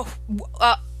looks,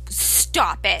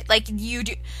 stop it. Like,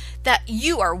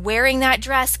 you are wearing that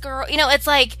dress, girl. You know, it's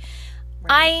like,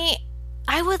 right.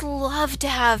 I would love to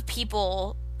have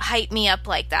people hype me up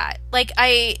like that. Like,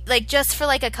 just for,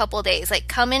 like, a couple days. Like,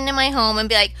 come into my home and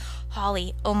be like,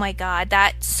 Holly, oh my god,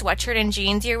 that sweatshirt and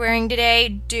jeans you're wearing today,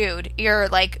 dude, you're,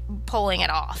 like, pulling it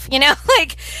off. You know?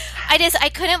 Like, I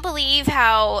couldn't believe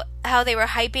how they were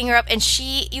hyping her up, and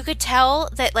you could tell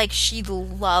that, like, she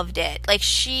loved it. Like,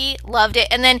 she loved it.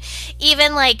 And then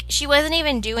even, like, she wasn't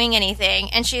even doing anything,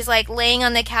 and she's, like, laying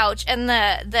on the couch, and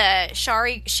the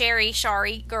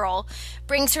Shari girl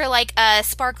brings her, like, a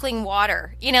sparkling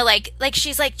water. You know, like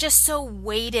she's, like, just so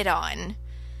waited on.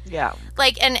 Yeah.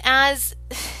 Like, and as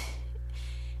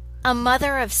a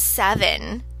mother of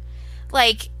 7,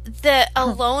 like, the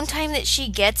alone time that she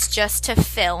gets just to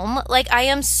film, like, I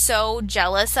am so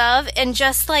jealous of, and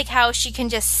just, like, how she can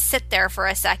just sit there for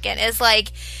a second is,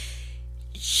 like,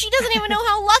 she doesn't even know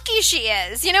how lucky she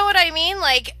is. You know what I mean?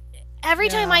 Like, every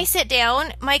time I sit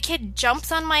down, my kid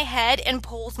jumps on my head and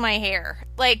pulls my hair.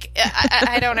 Like,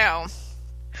 I don't know.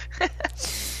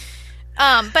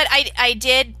 But I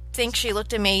did think she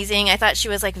looked amazing. I thought she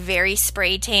was, like, very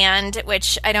spray tanned,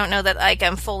 which I don't know that, like,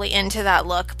 I'm fully into that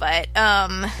look, but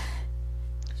well,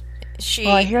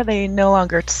 I hear they no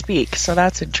longer speak, so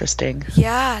that's interesting.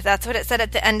 Yeah, that's what it said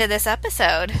at the end of this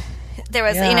episode. There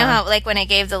was, you know how, like, when it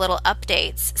gave the little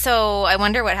updates. So I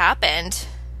wonder what happened.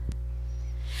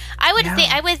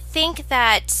 I would think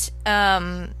that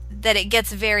that it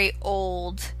gets very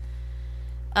old.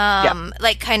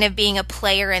 Like, kind of being a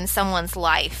player in someone's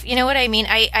life. You know what I mean?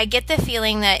 I get the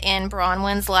feeling that in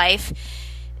Bronwyn's life,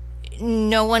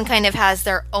 no one kind of has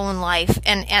their own life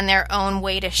and their own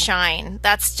way to shine.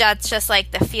 That's just,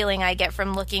 like, the feeling I get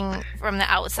from looking from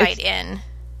the outside in.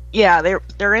 Yeah,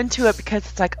 they're into it because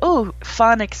it's like, oh,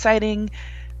 fun, exciting,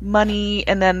 money,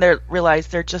 and then they realize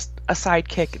they're just a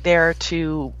sidekick there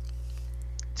to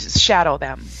just shadow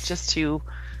them, just to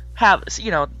have,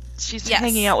 you know, she's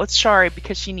hanging out with Shari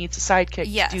because she needs a sidekick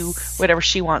to do whatever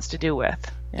she wants to do with.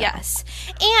 Yeah. Yes.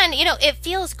 And, you know, it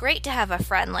feels great to have a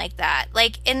friend like that.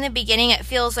 Like, in the beginning, it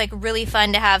feels, like, really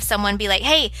fun to have someone be like,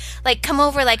 hey, like, come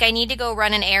over, like, I need to go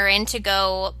run an errand to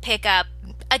go pick up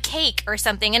a cake or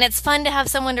something. And it's fun to have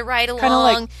someone to ride along. Kind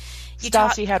of like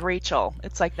Stassi had Rachel.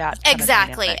 It's like that.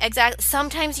 Exactly. Exactly.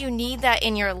 Sometimes you need that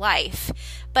in your life.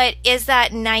 But is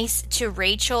that nice to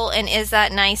Rachel, and is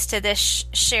that nice to this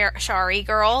Shari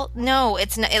girl? No,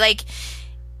 it's not. Like,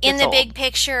 in the big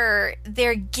picture,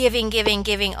 they're giving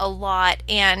a lot,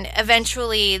 and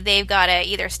eventually they've got to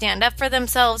either stand up for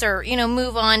themselves or,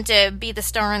 move on to be the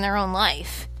star in their own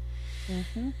life.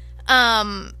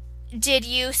 Mm-hmm. Did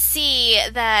you see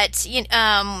that,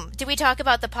 did we talk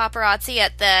about the paparazzi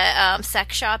at the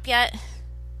sex shop yet?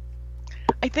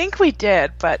 I think we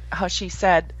did, but how she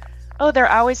said, oh, they're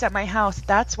always at my house.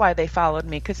 That's why they followed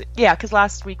me. Because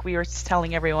last week we were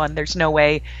telling everyone there's no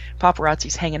way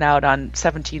paparazzi's hanging out on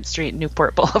 17th Street,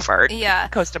 Newport Boulevard,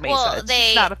 Costa Mesa. Well, it's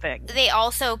just not a thing. They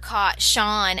also caught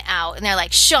Sean out, and they're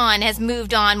like, Sean has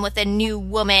moved on with a new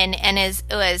woman and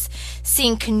was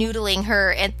seen canoodling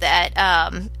her at that,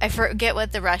 I forget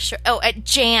what the restaurant, at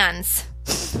Jan's.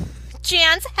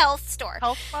 Jan's health store.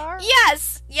 Health bar?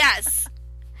 Yes.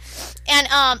 And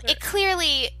it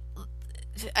clearly,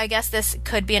 I guess this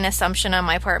could be an assumption on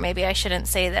my part. Maybe I shouldn't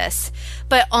say this.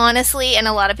 But honestly, and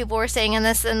a lot of people were saying in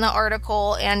this in the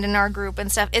article and in our group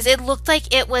and stuff, is it looked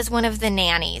like it was one of the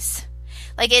nannies.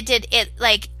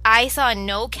 Like I saw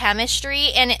no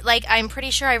chemistry, and I'm pretty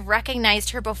sure I've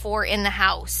recognized her before in the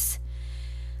house.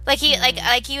 Like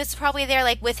he was probably there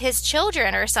with his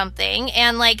children or something,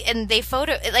 and they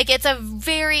photo it's a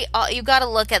very you got to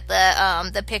look at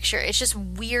the picture. It's just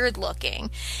weird looking.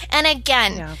 And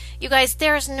again, you guys,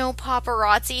 there's no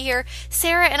paparazzi here.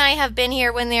 Sarah and I have been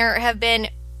here when there have been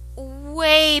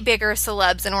way bigger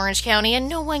celebs in Orange County, and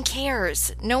no one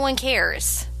cares.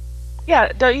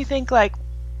 Yeah, don't you think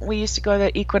we used to go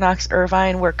to Equinox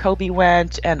Irvine where Kobe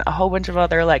went and a whole bunch of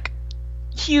other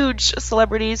huge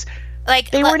celebrities?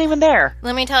 They weren't even there.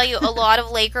 Let me tell you, a lot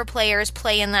of Laker players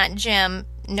play in that gym.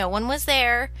 No one was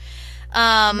there.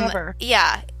 Never.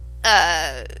 Yeah.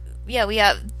 We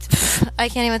have... I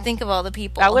can't even think of all the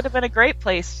people. That would have been a great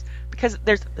place, because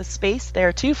there's the space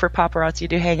there, too, for paparazzi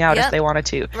to hang out if they wanted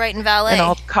to. Right, in valet. And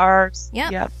all the cars.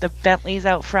 Yep. Yeah, the Bentleys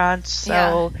out front,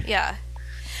 so... Yeah.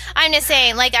 I'm just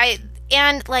saying,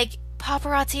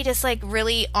 paparazzi just,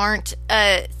 really aren't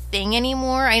a thing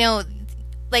anymore. I know...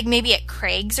 maybe at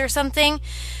Craig's or something,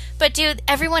 but dude,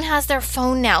 everyone has their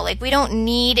phone now. We don't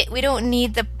need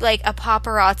the a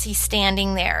paparazzi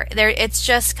standing there. It's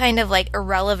just kind of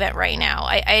irrelevant right now.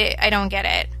 I don't get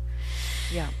it.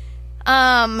 Yeah.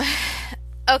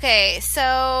 Okay,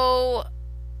 so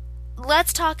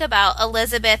let's talk about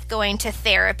Elizabeth going to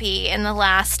therapy in the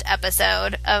last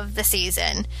episode of the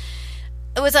season.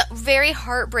 It was very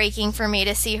heartbreaking for me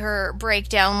to see her break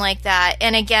down like that.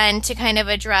 And again, to kind of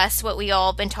address what we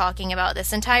all been talking about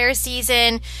this entire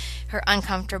season, her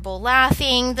uncomfortable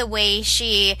laughing, the way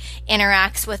she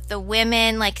interacts with the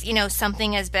women,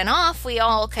 something has been off. We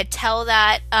all could tell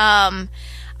that.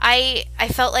 I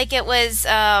felt like it was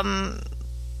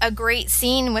a great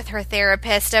scene with her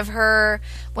therapist of her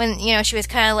when, she was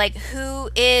kind of who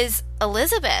is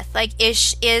Elizabeth?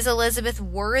 Is Elizabeth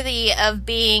worthy of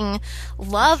being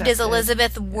loved? Is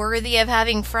Elizabeth worthy of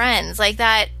having friends?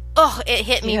 That, it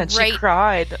hit me and right. She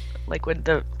cried, when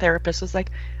the therapist was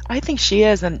I think she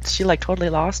is, and she, totally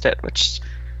lost it, which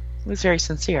was very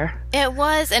sincere. It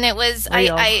was, and it was,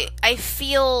 I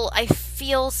feel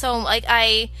so,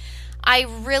 I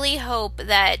really hope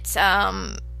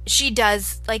that, she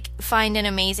does find an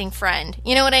amazing friend.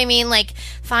 You know what I mean?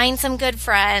 Find some good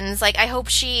friends. I hope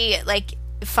she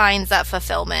finds that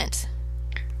fulfillment.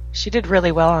 She did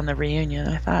really well on the reunion.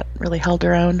 I thought really held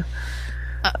her own.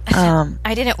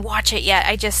 I didn't watch it yet.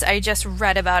 I just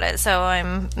read about it, so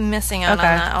I'm missing out on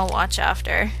that. I'll watch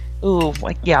after. Ooh,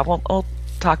 we'll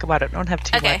talk about it. Don't have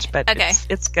too much, but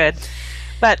it's good.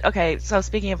 But, okay, so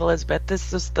speaking of Elizabeth,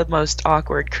 this was the most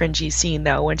awkward, cringy scene,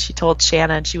 though, when she told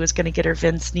Shannon she was going to get her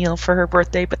Vince Neil for her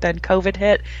birthday, but then COVID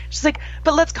hit. She's like,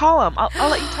 but let's call him.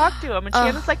 I'll let you talk to him. And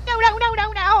Shannon's like,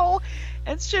 no.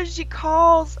 And so she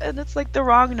calls, and it's, the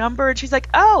wrong number. And she's like,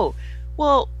 oh,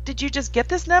 well, did you just get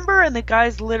this number? And the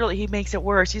guy's literally, he makes it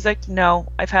worse. He's like, no,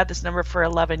 I've had this number for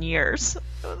 11 years.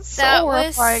 That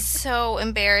was so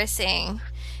embarrassing.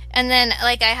 And then,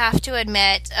 I have to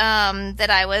admit that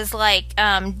I was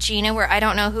Gina, where I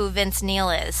don't know who Vince Neil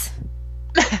is.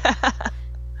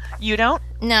 You don't?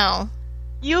 No.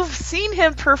 You've seen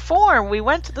him perform. We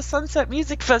went to the Sunset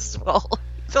Music Festival.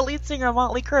 He's the lead singer of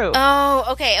Motley Crue. Oh,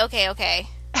 okay.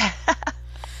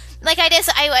 I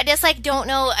just don't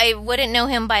know. I wouldn't know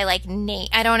him by name.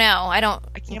 I don't know. I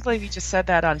can't believe you just said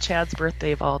that on Chad's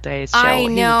birthday of all days, Joe. I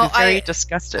know. He would be very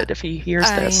disgusted if he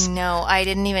hears this. I know. I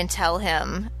didn't even tell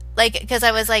him. Because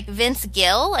I was Vince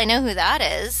Gill? I know who that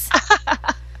is.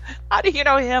 How do you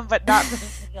know him but not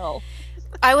Vince Gill?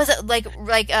 I was like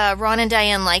Ron and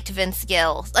Diane liked Vince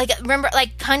Gill. Like, remember,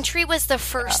 like, country was the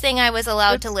first thing I was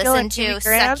allowed to listen to.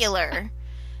 Secular.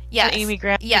 Yes. Amy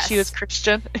Grant. Yes. She was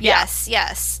Christian. Yes.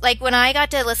 Yes. Like, when I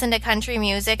got to listen to country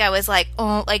music, I was like,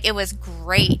 oh, like, it was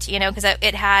great, you know, because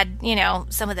it had, you know,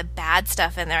 some of the bad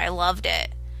stuff in there. I loved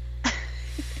it.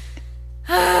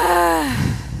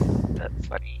 That's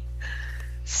funny.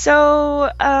 So,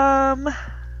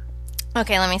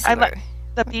 okay, let me see.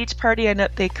 The beach party, I know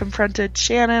they confronted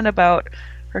Shannon about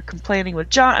her complaining with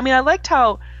John. I mean, I liked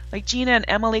how, like, Gina and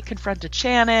Emily confronted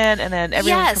Shannon, and then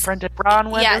everyone confronted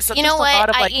Bronwyn. Yes, you know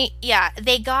what?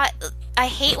 They got... I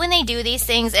hate when they do these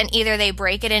things and either they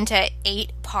break it into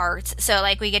 8 parts, so,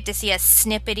 like, we get to see a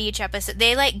snippet each episode.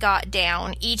 They, like, got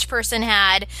down. Each person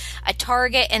had a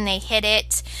target and they hit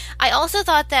it. I also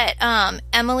thought that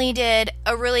Emily did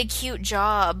a really cute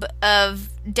job of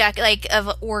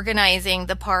organizing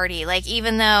the party. Like,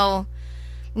 even though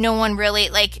no one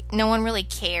really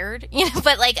cared, you know,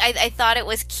 but, like, I thought it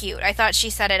was cute. I thought she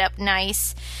set it up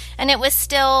nice. And it was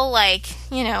still, like,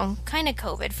 you know, kind of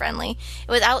COVID friendly.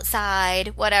 It was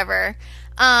outside, whatever.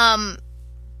 And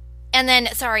then,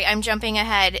 sorry, I'm jumping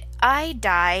ahead. I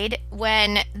died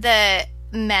when the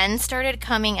men started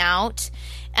coming out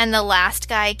and the last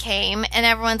guy came and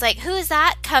everyone's like, who's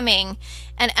that coming?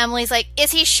 And Emily's like,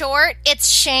 is he short? It's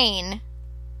Shane.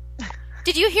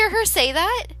 Did you hear her say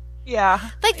that? Yeah.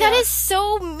 Like, that is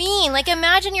so mean. Like,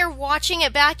 imagine you're watching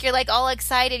it back. You're, like, all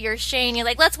excited. You're Shane. You're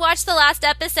like, let's watch the last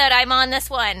episode. I'm on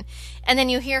this one. And then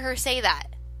you hear her say that.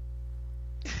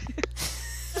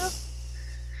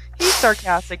 He's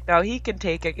sarcastic, though. He can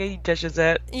take it. He dishes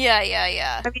it.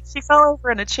 Yeah. I mean, she fell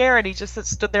over in a chair and he just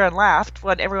stood there and laughed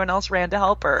when everyone else ran to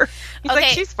help her. He's like,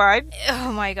 she's fine.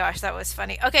 Oh, my gosh. That was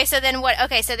funny. Okay, so then what?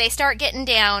 Okay, so they start getting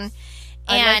down.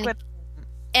 And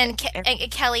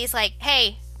Kelly's like,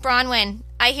 hey, Bronwyn,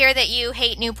 I hear that you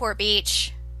hate Newport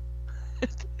Beach.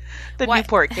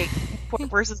 Newport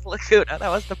versus Laguna. That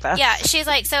was the best. Yeah, she's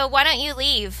like, so why don't you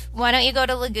leave? Why don't you go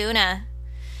to Laguna?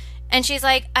 And she's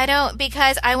like,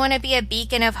 because I want to be a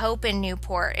beacon of hope in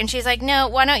Newport. And she's like, no,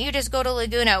 why don't you just go to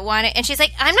Laguna? And she's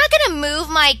like, I'm not going to move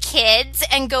my kids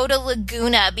and go to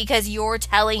Laguna because you're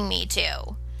telling me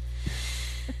to.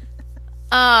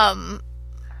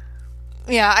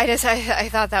 Yeah, I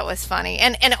thought that was funny.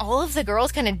 And all of the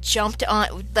girls kind of jumped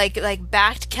on, like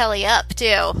backed Kelly up,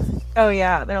 too. Oh,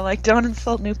 yeah. They're like, don't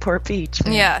insult Newport Beach.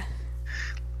 Man. Yeah.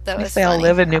 That was funny. They all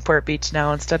live in Newport Beach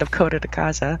now instead of Coda de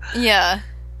Casa. Yeah.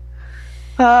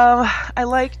 I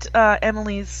liked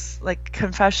Emily's, like,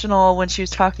 confessional when she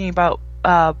was talking about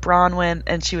Bronwyn,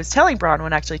 and she was telling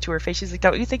Bronwyn, actually, to her face, she's like,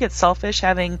 don't you think it's selfish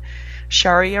having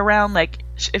Shari around? Like,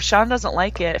 if Sean doesn't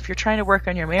like it, if you're trying to work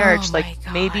on your marriage,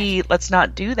 maybe let's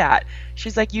not do that.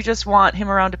 She's like, you just want him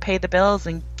around to pay the bills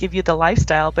and give you the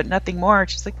lifestyle, but nothing more.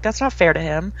 She's like, that's not fair to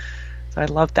him. So I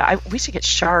love that. We should get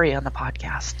Shari on the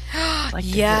podcast.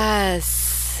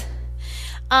 Yes.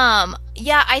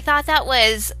 Yeah, I thought that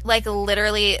was, like,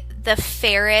 literally the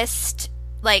fairest,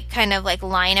 like, kind of, like,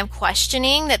 line of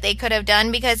questioning that they could have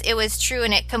done, because it was true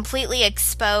and it completely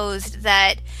exposed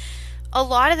that a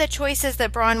lot of the choices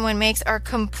that Bronwyn makes are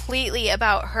completely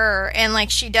about her, and,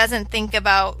 like, she doesn't think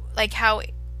about, like, how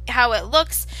it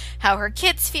looks, how her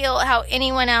kids feel, how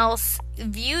anyone else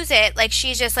views it. Like,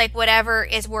 she's just like, whatever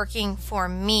is working for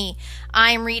me.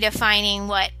 I'm redefining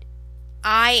what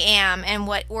I am and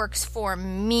what works for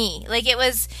me. Like,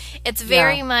 it's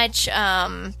very much,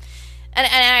 and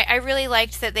I really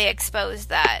liked that they exposed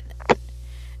that.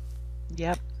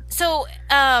 Yep. So,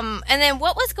 and then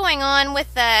what was going on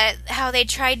with how they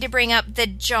tried to bring up the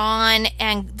John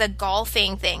and the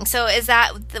golfing thing? So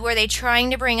were they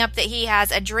trying to bring up that he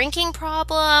has a drinking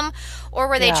problem, or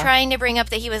were they trying to bring up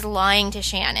that he was lying to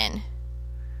Shannon?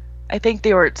 I think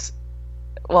they were,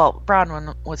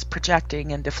 Bronwyn was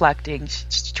projecting and deflecting.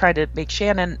 She tried to make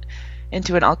Shannon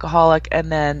into an alcoholic, and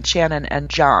then Shannon and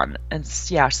John. And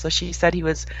yeah, so she said he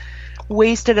was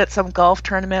wasted at some golf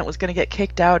tournament, was going to get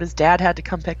kicked out. His dad had to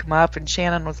come pick him up, and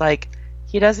Shannon was like,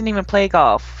 he doesn't even play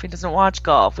golf. He doesn't watch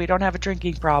golf. We don't have a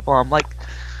drinking problem. Like,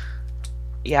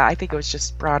 yeah, I think it was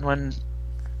just Bronwyn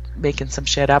making some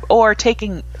shit up, or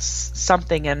taking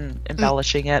something and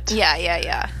embellishing it.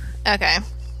 Yeah. Okay.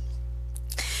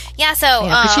 Yeah, so...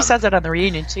 Yeah, 'cause she says it on the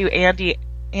reunion, too.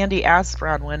 Andy asks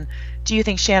Bronwyn, do you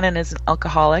think Shannon is an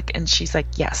alcoholic? And she's like,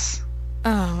 yes.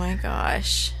 Oh, my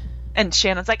gosh. And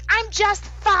Shannon's like, I'm just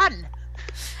fun.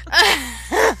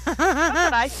 That's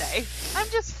what I say. I'm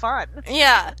just fun.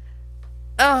 Yeah.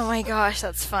 Oh my gosh,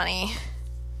 that's funny.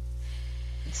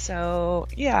 So,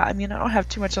 yeah, I mean, I don't have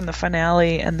too much on the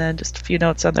finale, and then just a few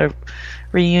notes on the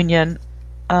reunion.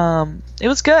 It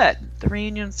was good. The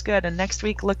reunion's good, and next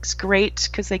week looks great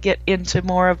because they get into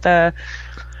more of the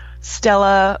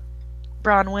Stella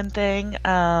Bronwyn thing.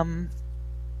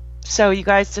 So you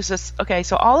guys, there's this. Okay,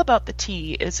 so All About the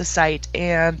Tea is a site,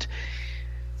 and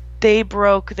they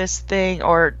broke this thing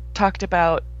or talked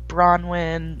about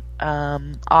Bronwyn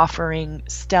offering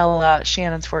Stella,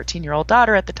 Shannon's 14-year-old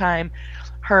daughter at the time,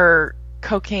 her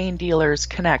cocaine dealer's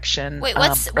connection. Wait,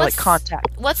 what's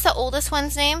contact? What's the oldest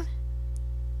one's name?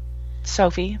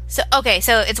 Sophie. So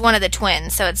it's one of the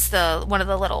twins. So it's one of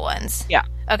the little ones. Yeah.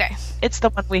 Okay. It's the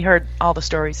one we heard all the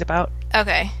stories about.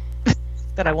 Okay.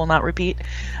 That I will not repeat.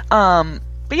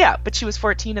 But she was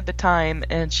 14 at the time,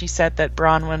 and she said that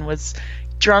Bronwyn was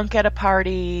drunk at a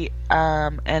party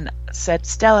and said,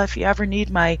 Stella, if you ever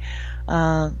need my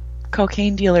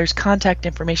cocaine dealer's contact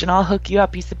information, I'll hook you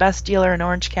up. He's the best dealer in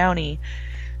Orange County.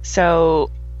 So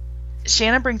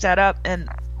Shannon brings that up, and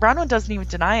Bronwyn doesn't even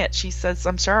deny it. She says,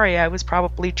 I'm sorry, I was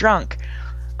probably drunk.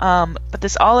 But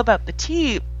this All About the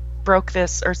Tea broke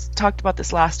this, or talked about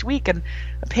this last week, and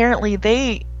apparently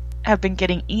they have been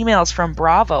getting emails from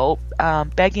Bravo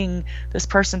begging this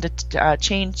person to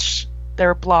change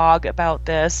their blog about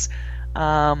this,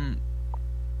 and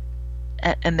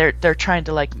they're trying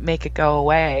to like make it go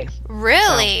away.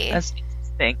 Really? So that's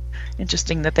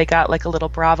interesting that they got like a little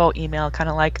Bravo email, kind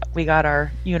of like we got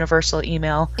our Universal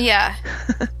email. Yeah.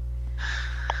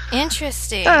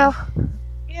 Interesting. So,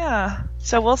 yeah.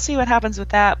 So we'll see what happens with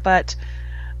that, but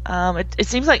it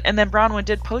seems like, and then Bronwyn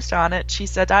did post on it. She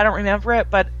said, I don't remember it,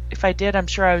 but if I did, I'm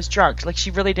sure I was drunk. Like,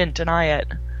 she really didn't deny it.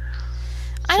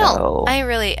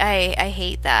 I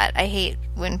hate that. I hate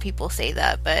when people say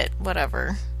that, but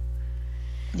whatever.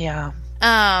 Yeah.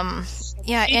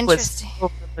 Yeah, interesting.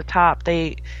 Was over the top.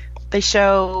 They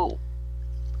show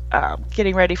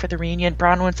getting ready for the reunion.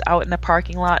 Bronwyn's out in the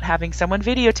parking lot having someone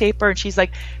videotape her, and she's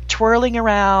like twirling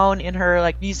around in her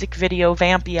like music video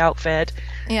vampy outfit.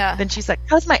 Yeah. Then she's like,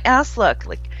 how's my ass look?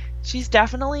 Like, she's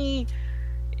definitely,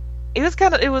 it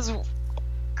was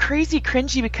crazy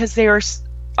cringy because they were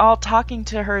all talking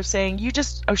to her saying,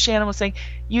 Shannon was saying,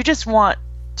 you just want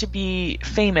to be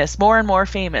famous, more and more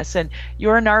famous, and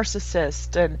you're a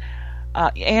narcissist. And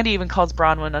Andy even calls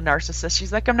Bronwyn a narcissist.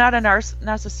 She's like, I'm not a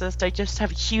narcissist. I just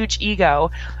have a huge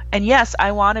ego. And yes,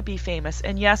 I want to be famous.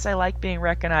 And yes, I like being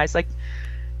recognized. Like,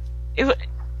 it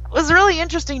was really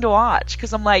interesting to watch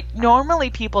because I'm like, normally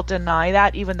people deny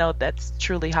that, even though that's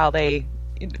truly how they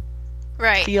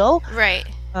feel. Right.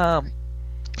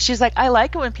 She's like, I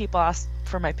like it when people ask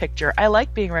for my picture. I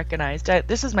like being recognized.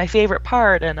 This is my favorite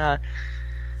part. And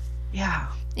yeah.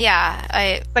 Yeah.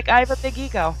 I have a big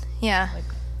ego. Yeah.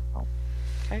 Like,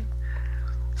 okay.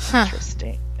 Huh.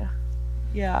 Interesting.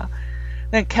 Yeah.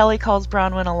 Then Kelly calls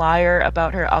Bronwyn a liar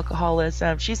about her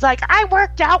alcoholism. She's like, I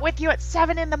worked out with you at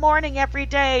 7 a.m. every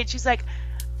day. And she's like,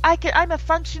 I'm a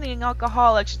functioning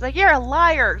alcoholic. She's like, you're a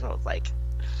liar. So it's like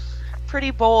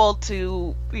pretty bold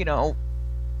to,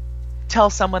 tell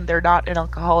someone they're not an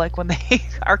alcoholic when they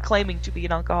are claiming to be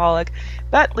an alcoholic.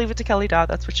 But leave it to Kelly Dodd.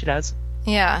 That's what she does.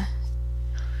 Yeah.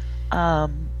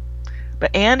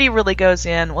 But Andy really goes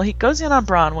in. Well, he goes in on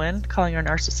Bronwyn, calling her a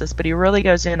narcissist, but he really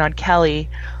goes in on Kelly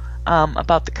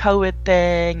about the COVID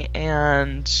thing,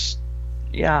 and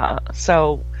yeah,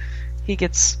 so he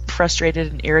gets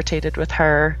frustrated and irritated with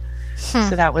her. So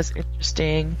that was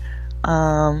interesting.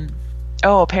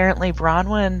 Apparently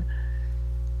Bronwyn,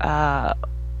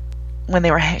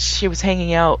 when she was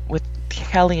hanging out with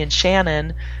Kelly and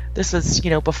Shannon, this was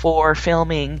before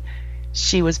filming.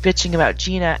 She was bitching about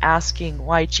Gina, asking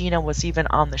why Gina was even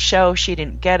on the show. She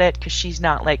didn't get it because she's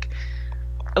not like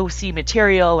OC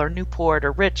material or Newport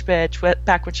or Rich Bitch,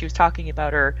 back when she was talking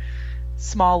about her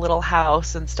small little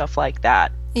house and stuff like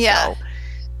that. Yeah. So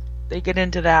they get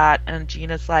into that, and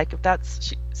Gina's like,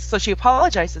 so she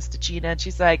apologizes to Gina, and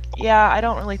she's like, yeah, I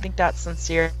don't really think that's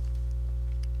sincere.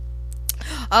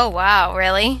 Oh, wow,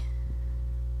 really?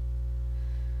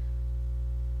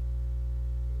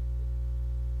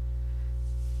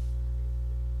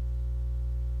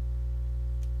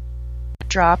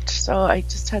 Dropped, so I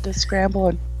just had to scramble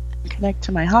and connect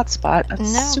to my hotspot.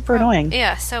 That's super annoying.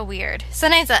 Yeah, so weird.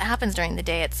 Sometimes that happens during the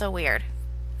day. It's so weird.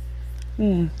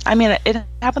 I mean, it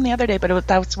happened the other day, but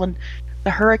that was when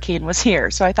the hurricane was here,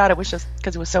 so I thought it was just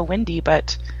because it was so windy,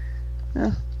 but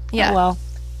yeah. Oh well.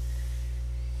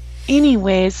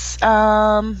 Anyways,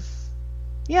 yeah,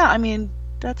 I mean,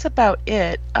 that's about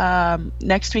it.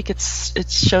 Next week it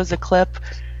shows a clip.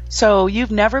 So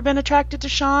you've never been attracted to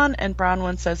Sean? And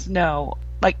Bronwyn says no.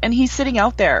 Like, and he's sitting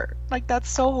out there. Like, that's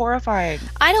so horrifying.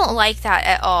 I don't like that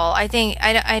at all. I think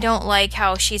I don't like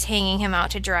how she's hanging him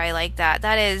out to dry like that.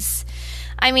 That is,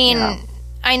 I mean,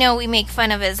 I know we make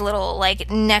fun of his little like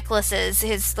necklaces,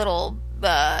 his little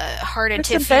hearted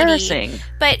It's embarrassing.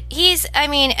 but I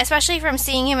mean, especially from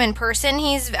seeing him in person,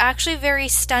 he's actually very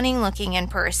stunning looking in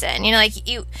person. You know, like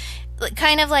you,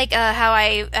 kind of like how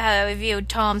I viewed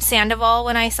Tom Sandoval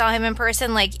when I saw him in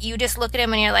person. Like you just look at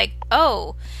him and you're like,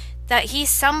 oh, that he's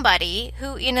somebody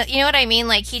who, you know what I mean?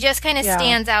 Like he just kind of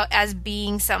stands out as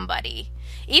being somebody.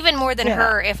 Even more than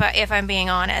her, if I'm being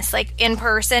honest. Like in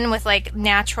person with like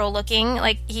natural looking,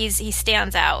 like he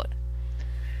stands out.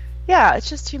 Yeah, it's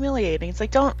just humiliating. It's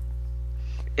like, don't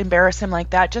embarrass him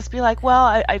like that. Just be like, well,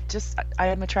 I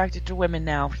am attracted to women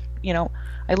now. You know,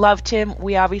 I loved him.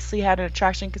 We obviously had an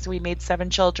attraction because we made 7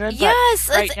 children. Yes,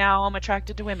 but right now I'm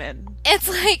attracted to women. It's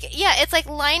like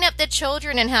line up the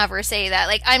children and have her say that.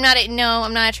 Like, I'm not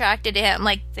attracted to him.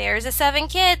 Like, there's the 7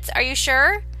 kids. Are you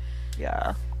sure?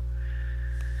 Yeah.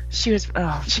 She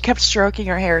kept stroking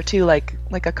her hair too, like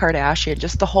a Kardashian,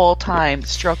 just the whole time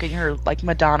stroking her like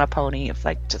Madonna pony. It's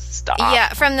like, just stop. Yeah,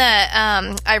 from the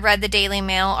I read the Daily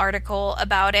Mail article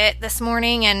about it this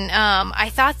morning, and I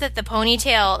thought that the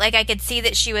ponytail, like I could see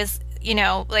that she was, you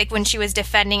know, like when she was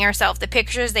defending herself, the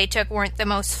pictures they took weren't the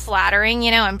most flattering.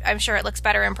 You know, I'm sure it looks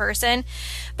better in person,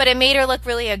 but it made her look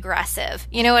really aggressive.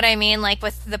 You know what I mean? Like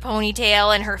with the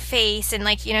ponytail and her face, and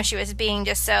like, you know, she was being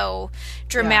just so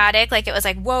dramatic. Yeah. Like it was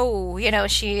like, whoa, you know,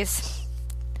 she's.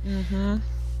 Mm-hmm.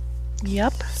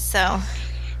 Yep. So.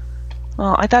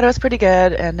 Well, I thought it was pretty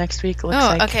good, and next week looks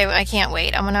like. Oh, okay. I can't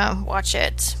wait. I'm gonna watch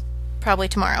it probably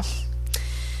tomorrow.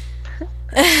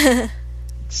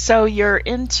 So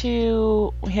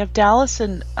we have Dallas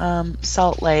and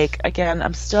Salt Lake. Again,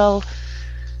 I'm still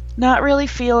not really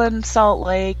feeling Salt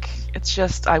Lake. It's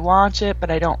just, I watch it, but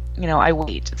I don't, you know, I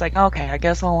wait. It's like, okay, I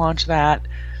guess I'll watch that.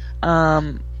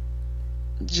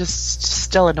 Just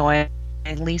still annoying.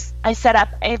 At least I set up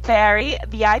a very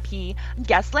VIP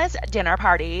guest list dinner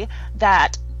party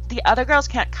that the other girls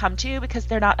can't come to because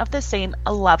they're not of the same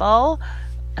level.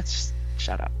 It's just,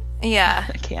 shut up. Yeah.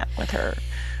 I can't with her.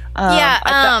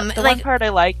 The one part I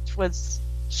liked was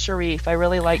Sharif. I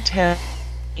really liked him.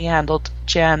 He handled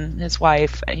Jen, his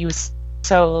wife, and he was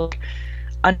so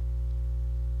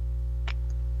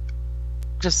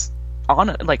just on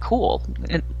it, like cool,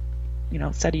 and you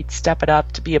know, said he'd step it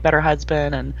up to be a better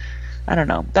husband. And I don't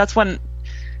know. That's when,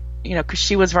 you know, because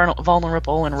she was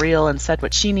vulnerable and real and said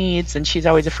what she needs, and she's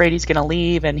always afraid he's going to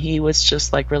leave, and he was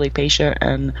just like really patient,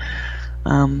 and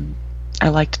I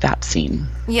liked that scene.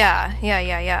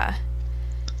 Yeah.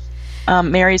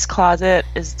 Mary's closet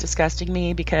is disgusting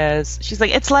me because she's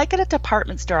like, it's like at a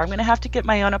department store. I'm going to have to get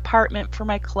my own apartment for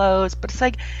my clothes. But it's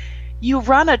like, you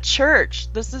run a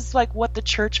church. This is like what the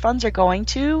church funds are going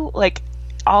to. Like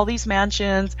all these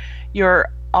mansions,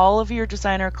 all of your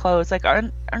designer clothes. Like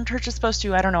aren't churches supposed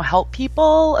to, I don't know, help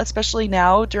people, especially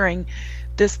now during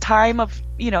this time of,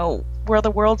 you know, where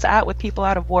the world's at with people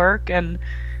out of work. And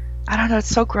I don't know, it's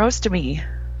so gross to me.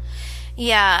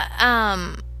 Yeah,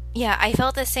 I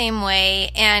felt the same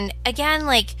way. And again,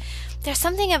 like, there's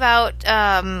something about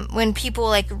when people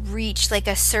like reach like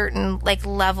a certain like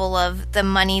level of the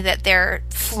money that they're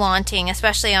flaunting,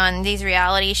 especially on these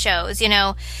reality shows, you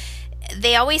know,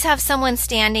 they always have someone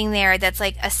standing there that's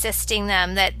like assisting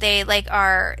them, that they like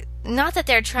are, not that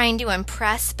they're trying to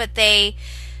impress, but the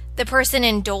person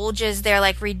indulges their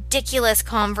like ridiculous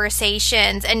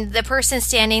conversations, and the person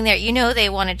standing there, you know, they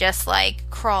want to just like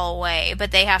crawl away,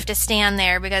 but they have to stand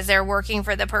there because they're working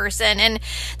for the person, and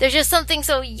there's just something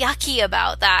so yucky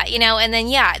about that, you know. And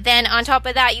then on top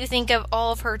of that, you think of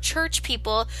all of her church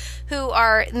people who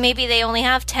are, maybe they only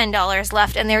have $10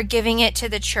 left and they're giving it to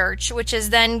the church, which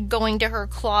is then going to her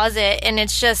closet, and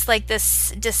it's just like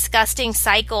this disgusting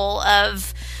cycle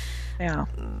of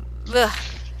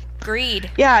greed.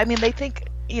 Yeah, I mean, they think,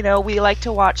 you know, we like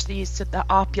to watch the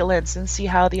opulence and see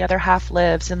how the other half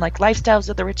lives and like lifestyles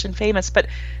of the rich and famous, but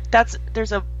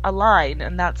there's a line,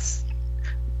 and that's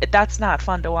not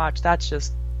fun to watch. That's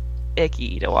just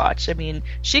icky to watch. I mean,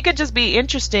 she could just be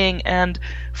interesting and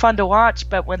fun to watch,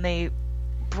 but when they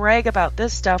brag about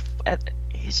this stuff,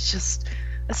 it's just,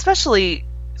 especially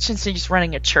since she's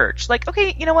running a church. Like,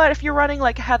 okay, you know what? If you're running,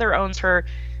 like Heather owns her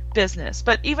business,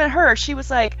 but even her, she was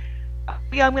like,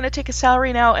 yeah, I'm going to take a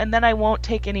salary now, and then I won't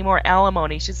take any more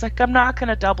alimony. She's like, I'm not going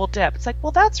to double dip. It's like,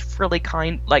 well, that's really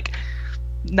like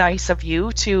nice of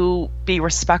you to be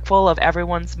respectful of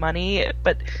everyone's money,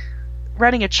 but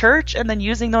running a church and then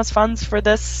using those funds for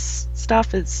this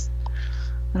stuff is,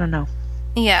 I don't know.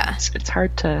 Yeah. It's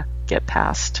hard to get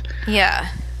past. Yeah.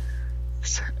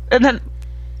 And then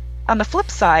on the flip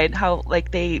side, how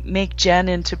like they make Jen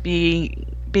into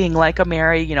being like a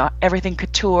Mary, you know, everything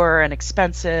couture and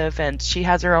expensive, and she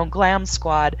has her own glam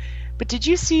squad, But did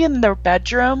you see in their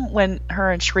bedroom when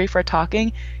her and Sharif are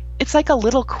talking? It's like a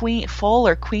little full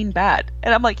or queen bed.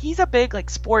 And I'm like, he's a big like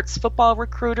sports football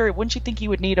recruiter. Wouldn't you think he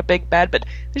would need a big bed? But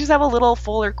they just have a little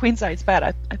full or queen size bed.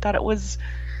 I thought it was,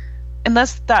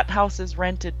 unless that house is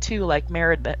rented too, like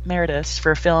Meredith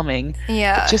for filming.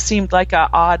 Yeah. It just seemed like a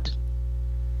odd,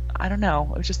 I don't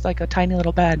know. It was just like a tiny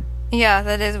little bed. Yeah,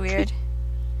 that is weird.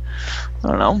 I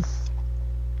don't know.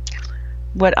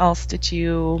 What else did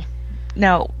you...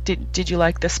 Now, did you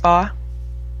like the spa?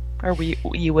 Or were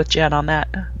you with Jen on that?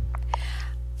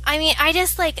 I mean, I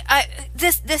just like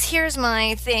this. Here's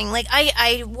my thing. Like,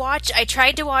 I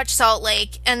tried to watch Salt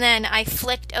Lake, and then I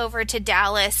flicked over to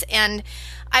Dallas, and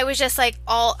I was just like,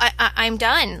 I'm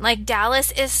done. Like,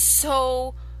 Dallas is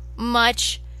so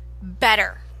much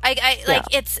better. Like,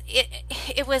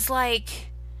 it was like,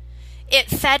 it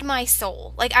fed my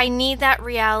soul. Like, I need that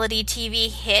reality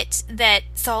TV hit that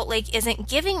Salt Lake isn't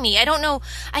giving me. I don't know.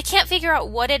 I can't figure out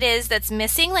what it is that's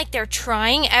missing. Like, they're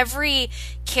trying. Every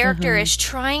character is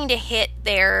trying to hit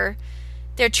they're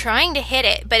trying to hit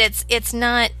it, but it's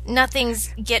not, nothing's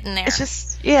getting there.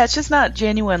 It's just not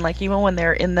genuine. Like, even when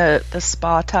they're in the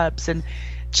spa tubs and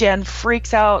Jen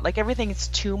freaks out, like everything is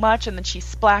too much, and then she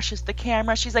splashes the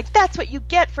camera. She's like, that's what you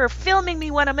get for filming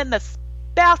me when I'm in the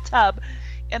bathtub.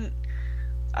 And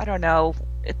I don't know,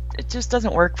 it just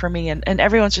doesn't work for me, and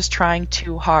everyone's just trying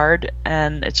too hard,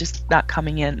 and it's just not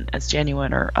coming in as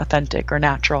genuine or authentic or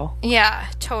natural. Yeah,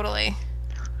 totally.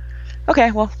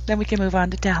 Okay, well, then we can move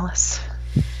on to Dallas.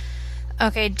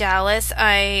 Okay, Dallas,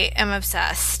 I am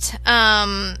obsessed.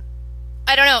 I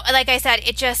don't know, like I said,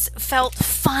 it just felt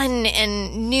fun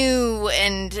and new,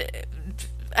 and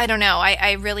I don't know,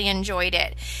 I really enjoyed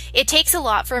it. It takes a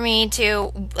lot for me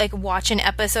to like watch an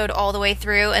episode all the way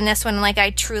through, and this one, like, I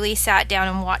truly sat down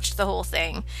and watched the whole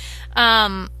thing.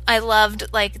 I loved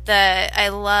the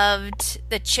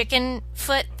chicken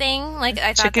foot thing. Like,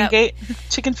 I thought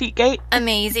chicken feet gate.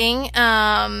 Amazing.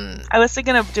 I was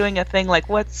thinking of doing a thing like,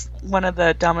 what's one of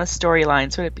the dumbest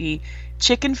storylines? Would it be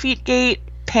chicken feet gate,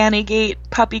 panty gate,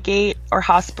 puppy gate, or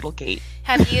hospital gate?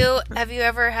 Have you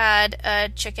ever had a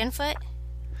chicken foot?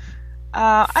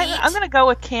 I'm going to go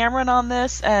with Cameron on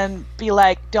this and be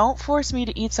like, don't force me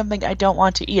to eat something I don't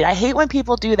want to eat. I hate when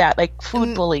people do that, like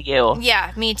food bully you.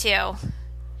 Yeah, me too.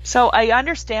 So I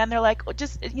understand they're like,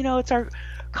 just, it's our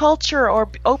culture, or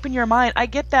open your mind. I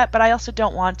get that, but I also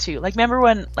don't want to. Like, remember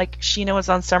when like Sheena was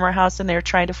on Summer House and they were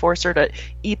trying to force her to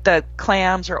eat the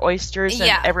clams or oysters,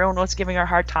 and everyone was giving her a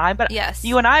hard time? But yes,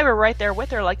 you and I were right there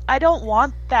with her, like, I don't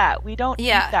want that. We don't eat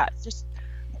that. Just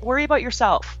worry about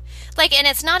yourself. Like, and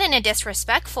it's not in a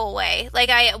disrespectful way. Like,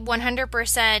 I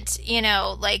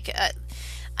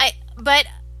 100%, but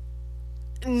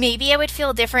maybe I would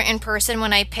feel different in person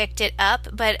when I picked it up,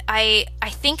 but I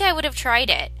think I would have tried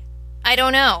it. I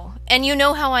don't know. And you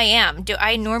know how I am.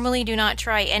 I normally do not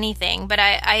try anything, but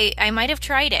I might have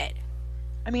tried it.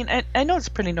 I mean, I know it's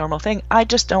a pretty normal thing. I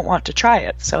just don't want to try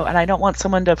it. So, and I don't want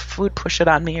someone to food push it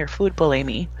on me or food bully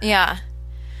me. Yeah.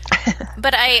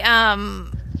 But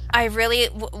I really,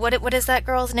 what is that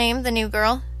girl's name? The new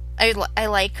girl? I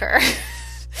like her.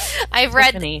 I've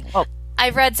read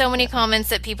so many comments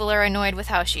that people are annoyed with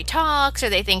how she talks, or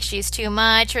they think she's too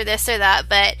much, or this or that.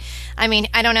 But I mean,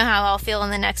 I don't know how I'll feel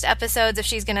in the next episodes if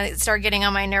she's going to start getting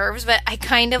on my nerves. But I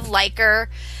kind of like her.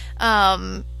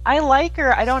 I like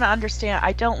her. I don't understand.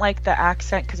 I don't like the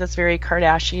accent because it's very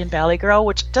Kardashian Valley Girl,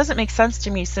 which doesn't make sense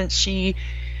to me since she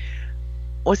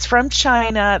was from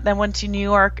China, then went to New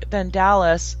York, then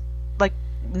Dallas. Like,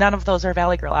 none of those are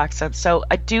Valley Girl accents. So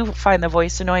I do find the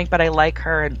voice annoying, but I like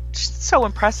her, and she's so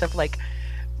impressive. Like,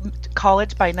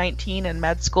 college by 19 and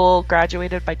med school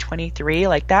graduated by 23.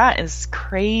 Like, that is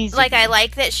crazy. Like, I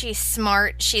like that she's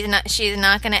smart. She's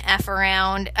not going to F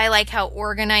around. I like how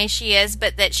organized she is,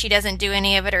 but that she doesn't do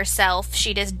any of it herself.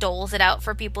 She just doles it out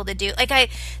for people to do. Like,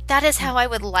 that is how I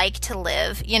would like to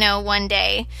live, one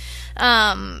day.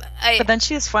 But then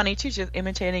she is funny too. She's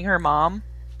imitating her mom.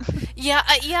 Yeah.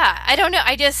 I don't know.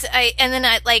 And then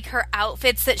I like her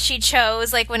outfits that she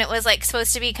chose, like when it was like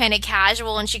supposed to be kind of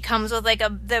casual, and she comes with like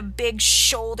the big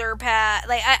shoulder pad,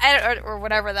 like or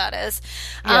whatever that is.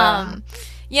 Yeah.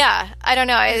 I don't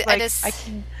know.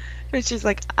 She's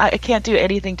like, I can't do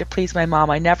anything to please my mom.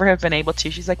 I never have been able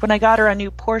to. She's like, when I got her a new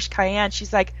Porsche Cayenne,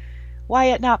 she's like, why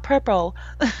it not purple?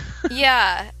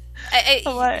 Yeah.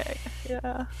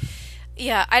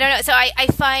 Yeah. I don't know. So I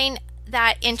find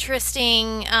that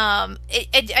interesting.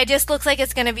 It just looks like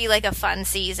it's going to be like a fun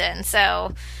season.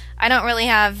 So I don't really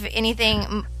have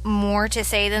anything more to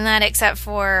say than that, except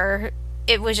for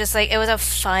it was just like, it was a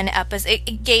fun episode.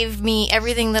 It gave me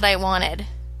everything that I wanted.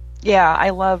 Yeah, I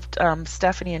loved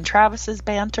Stephanie and Travis's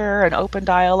banter and open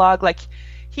dialogue. Like,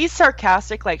 he's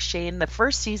sarcastic like Shane. The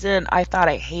first season, I thought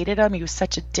I hated him. He was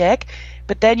such a dick.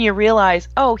 But then you realize,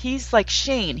 oh, he's like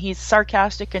Shane. He's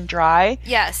sarcastic and dry.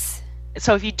 Yes.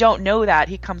 So if you don't know that,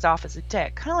 he comes off as a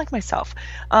dick, kind of like myself.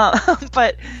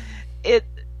 But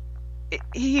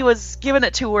he was giving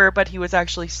it to her, but he was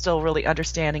actually still really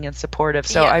understanding and supportive.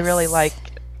 So I really like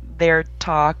their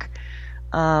talk.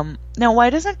 Now, why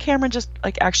doesn't Cameron just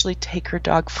like actually take her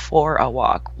dog for a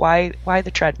walk? Why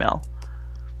the treadmill?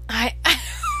 I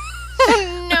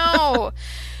don't know.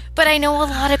 But I know a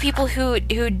lot of people who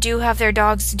do have their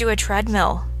dogs do a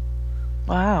treadmill.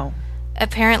 Wow.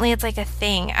 Apparently it's like a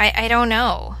thing. I don't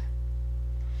know.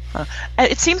 Huh.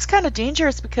 It seems kind of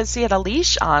dangerous because he had a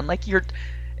leash on. Like,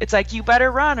 it's like, you better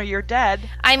run or you're dead.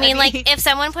 I mean, like, if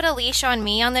someone put a leash on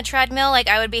me on the treadmill, like,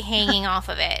 I would be hanging off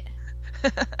of it.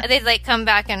 They'd, like, come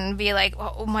back and be like,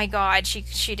 oh my god,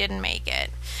 she didn't make it.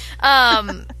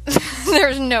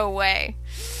 There's no way.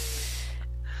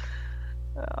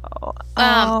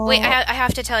 Wait, I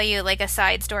have to tell you, like, a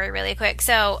side story really quick.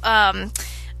 So,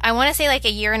 I want to say like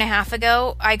a year and a half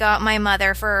ago, I got my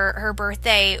mother for her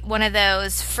birthday one of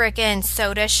those frickin'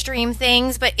 Soda Stream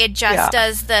things, but it just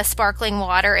does the sparkling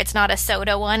water. It's not a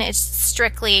soda one. It's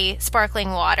strictly sparkling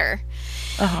water.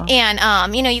 Uh-huh.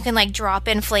 And, you can like drop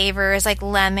in flavors like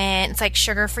lemon. It's like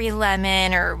sugar-free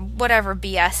lemon or whatever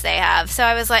BS they have. So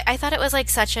I thought it was like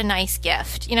such a nice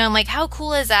gift. I'm like, how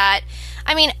cool is that?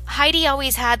 I mean, Heidi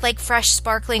always had like fresh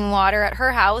sparkling water at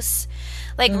her house.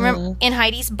 Like, remember, in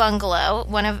Heidi's bungalow,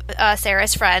 one of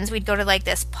Sarah's friends, we'd go to, like,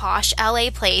 this posh LA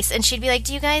place, and she'd be like,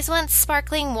 do you guys want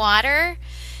sparkling water?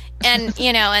 And,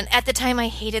 and at the time I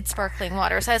hated sparkling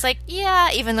water, so I was like,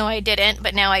 yeah, even though I didn't,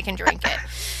 but now I can drink it.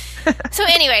 So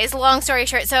anyways, long story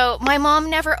short, so my mom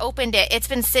never opened it. It's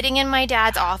been sitting in my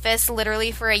dad's office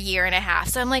literally for a year and a half.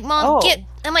 So I'm like, Mom,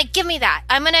 give me that.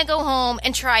 I'm going to go home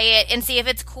and try it and see if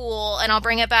it's cool, and I'll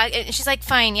bring it back. And she's like,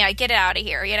 fine, yeah, get it out of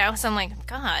here, So I'm like,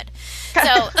 God.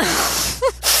 So,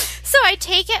 so I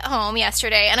take it home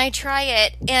yesterday, and I try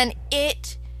it, and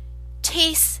it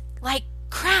tastes like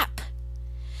crap.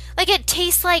 Like,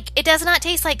 it does not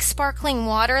taste like sparkling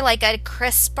water, like a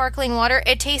crisp sparkling water.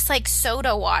 It tastes like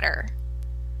soda water.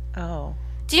 Oh.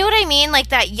 Do you know what I mean? Like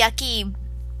that yucky,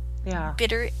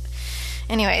 bitter.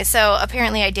 Anyway, so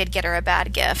apparently I did get her a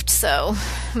bad gift, so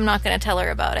I'm not going to tell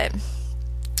her about it.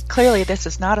 Clearly, this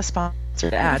is not a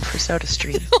sponsored ad for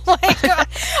SodaStream. Oh my god.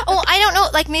 Oh, I don't know.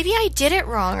 Like, maybe I did it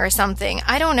wrong or something.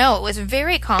 I don't know. It was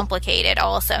very complicated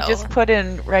also. You just put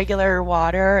in regular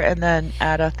water and then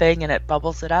add a thing and it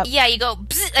bubbles it up. Yeah, you go,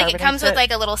 bzz, like it comes with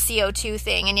like a little CO2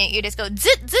 thing, and you just go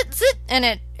zit, zit, zit,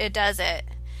 and it does it.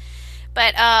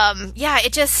 But, yeah,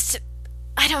 it just,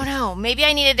 I don't know. Maybe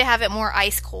I needed to have it more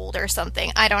ice cold or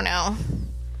something. I don't know.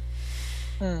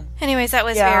 Anyways, that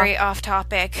was very off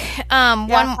topic.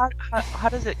 How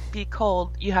does it be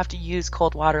cold? You have to use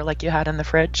cold water like you had in the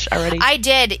fridge already? I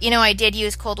did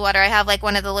use cold water. I have like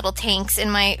one of the little tanks in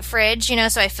my fridge,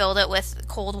 so I filled it with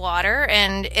cold water,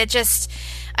 and it just,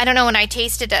 I don't know, when I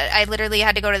tasted it, I literally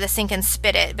had to go to the sink and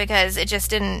spit it because it just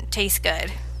didn't taste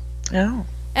good. Oh.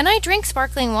 And I drink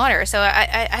sparkling water, so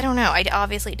I don't know. I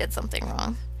obviously did something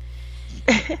wrong.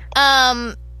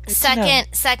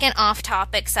 Second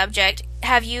off-topic subject.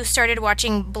 Have you started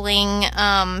watching Bling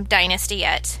Dynasty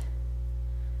yet?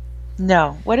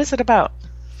 No. What is it about?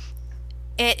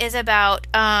 It is about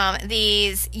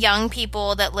these young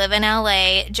people that live in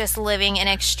LA just living an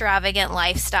extravagant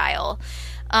lifestyle.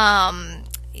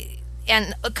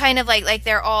 And kind of like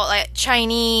they're all like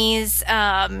Chinese,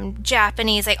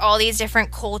 Japanese, like all these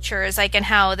different cultures, like, and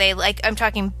how they, like, I'm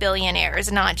talking billionaires,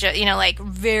 not just, like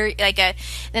very, like then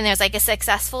there's like a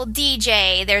successful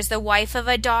DJ, there's the wife of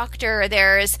a doctor,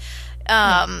 there's,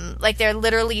 like they're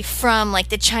literally from like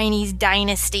the Chinese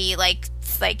dynasty, like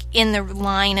in the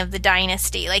line of the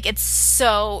dynasty. Like, it's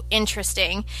so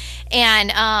interesting.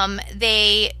 And,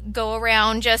 they go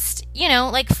around just,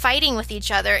 like fighting with each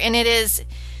other, and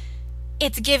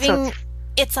it's giving,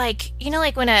 it's like,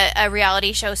 like when a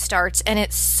reality show starts and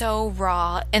it's so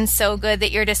raw and so good that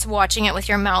you're just watching it with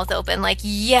your mouth open. Like,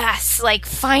 yes, like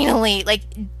finally, like,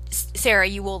 Sarah,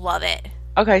 you will love it.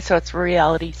 Okay, so it's a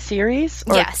reality series?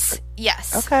 Yes.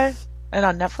 Okay. And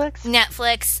on Netflix?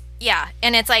 Netflix, yeah.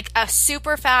 And it's like a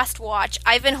super fast watch.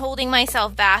 I've been holding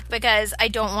myself back because I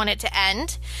don't want it to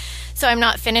end. So I'm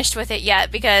not finished with it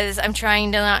yet because I'm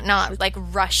trying to not like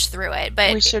rush through it.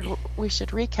 But we should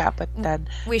recap it then.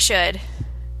 We should.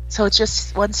 So it's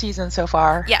just one season so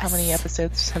far. Yes. How many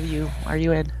episodes are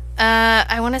you in?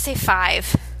 I want to say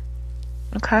 5.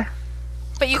 Okay.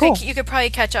 But you could probably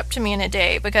catch up to me in a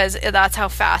day because that's how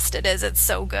fast it is. It's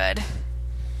so good.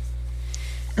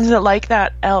 Is it like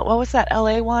that? What was that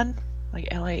LA one?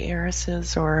 Like LA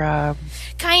Heiresses or?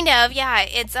 Kind of, yeah.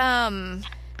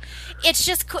 It's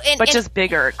just cool, but just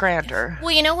bigger, grander.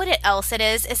 Well, you know what else it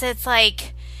is? Is it's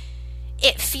like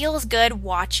it feels good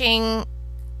watching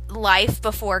life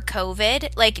before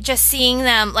COVID. Like just seeing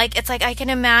them. Like it's like I can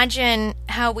imagine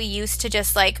how we used to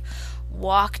just like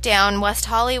walk down West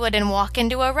Hollywood and walk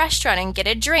into a restaurant and get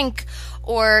a drink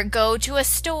or go to a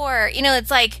store. You know, it's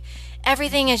like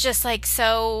everything is just like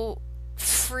so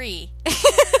free.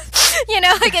 You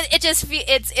know, like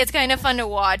it's kind of fun to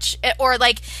watch. Or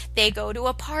like they go to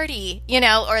a party, you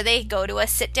know, or they go to a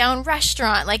sit down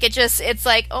restaurant. Like it's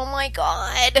like, oh my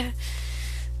God.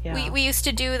 Yeah. We used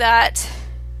to do that.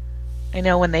 I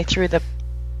know when they threw the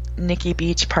Nikki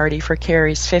Beach party for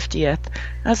Carrie's 50th.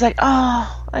 I was like,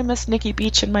 oh, I miss Nikki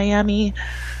Beach in Miami.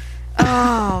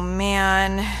 Oh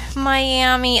man,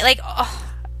 Miami. Like, oh,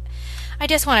 I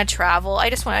just want to travel. I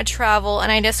just want to travel,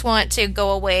 and I just want to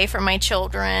go away from my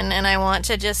children, and I want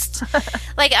to just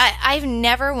like I've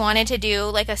never wanted to do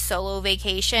like a solo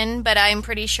vacation, but I'm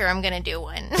pretty sure I'm gonna do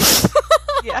one.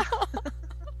 Yeah.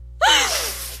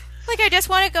 Like I just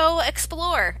want to go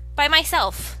explore by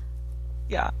myself.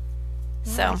 Yeah.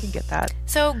 So I can get that.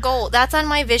 So that's on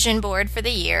my vision board for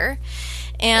the year.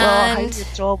 And well,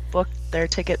 Joel booked their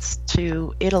tickets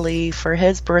to Italy for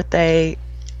his birthday.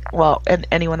 Well, and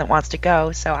anyone that wants to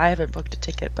go. So I haven't booked a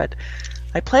ticket, but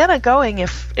I plan on going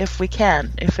if we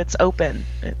can, if it's open,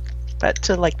 but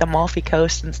to like the Amalfi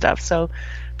Coast and stuff. So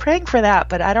praying for that,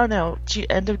 but I don't know.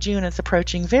 End of June is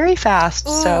approaching very fast,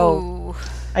 so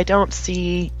I don't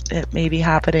see it maybe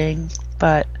happening.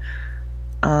 But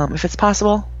if it's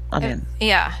possible, I'm in.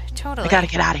 Yeah, totally. I gotta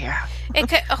get out of here.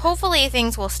 Hopefully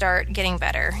things will start getting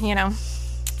better, you know.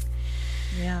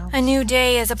 Yeah. A new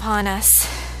day is upon us.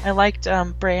 I liked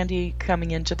Brandy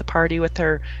coming into the party with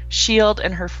her shield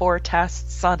and her 4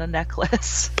 tests on a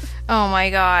necklace. Oh my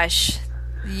gosh.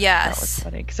 Yes. That was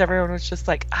funny because everyone was just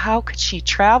like, how could she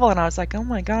travel? And I was like, oh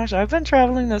my gosh, I've been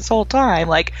traveling this whole time.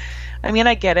 Like, I mean,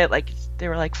 I get it. Like, they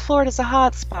were like, Florida's a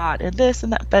hot spot and this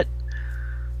and that. But,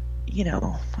 you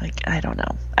know, like, I don't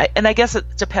know. I guess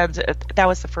it depends. That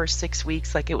was the first 6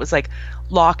 weeks. Like, it was like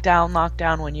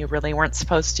lockdown when you really weren't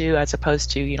supposed to, as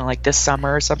opposed to, you know, like this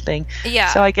summer or something. Yeah.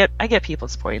 So I get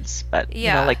people's points. But,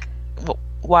 you know, like,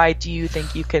 why do you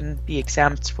think you can be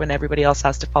exempt when everybody else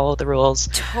has to follow the rules?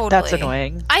 Totally. That's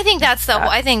annoying. I think that's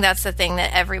the thing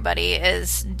that everybody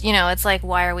is, you know, it's like,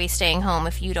 why are we staying home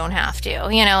if you don't have to?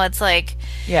 You know, it's like...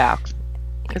 Yeah,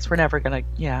 because we're never going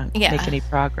to, make any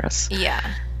progress. Yeah.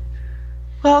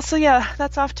 Well, so yeah,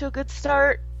 that's off to a good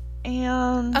start.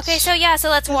 And... Okay, so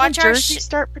let's watch our... Jersey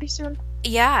start pretty soon?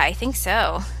 Yeah, I think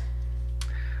so.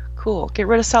 Cool. Get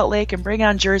rid of Salt Lake and bring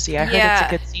on Jersey. I heard it's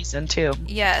a good season, too.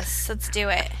 Yes, let's do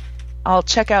it. I'll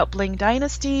check out Bling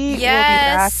Dynasty. Yes.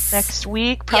 We'll be back next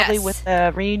week, probably with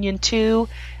the Reunion 2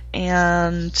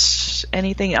 and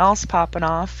anything else popping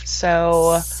off.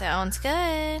 So sounds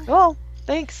good. Cool.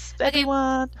 Thanks,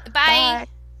 everyone. Bye. Bye.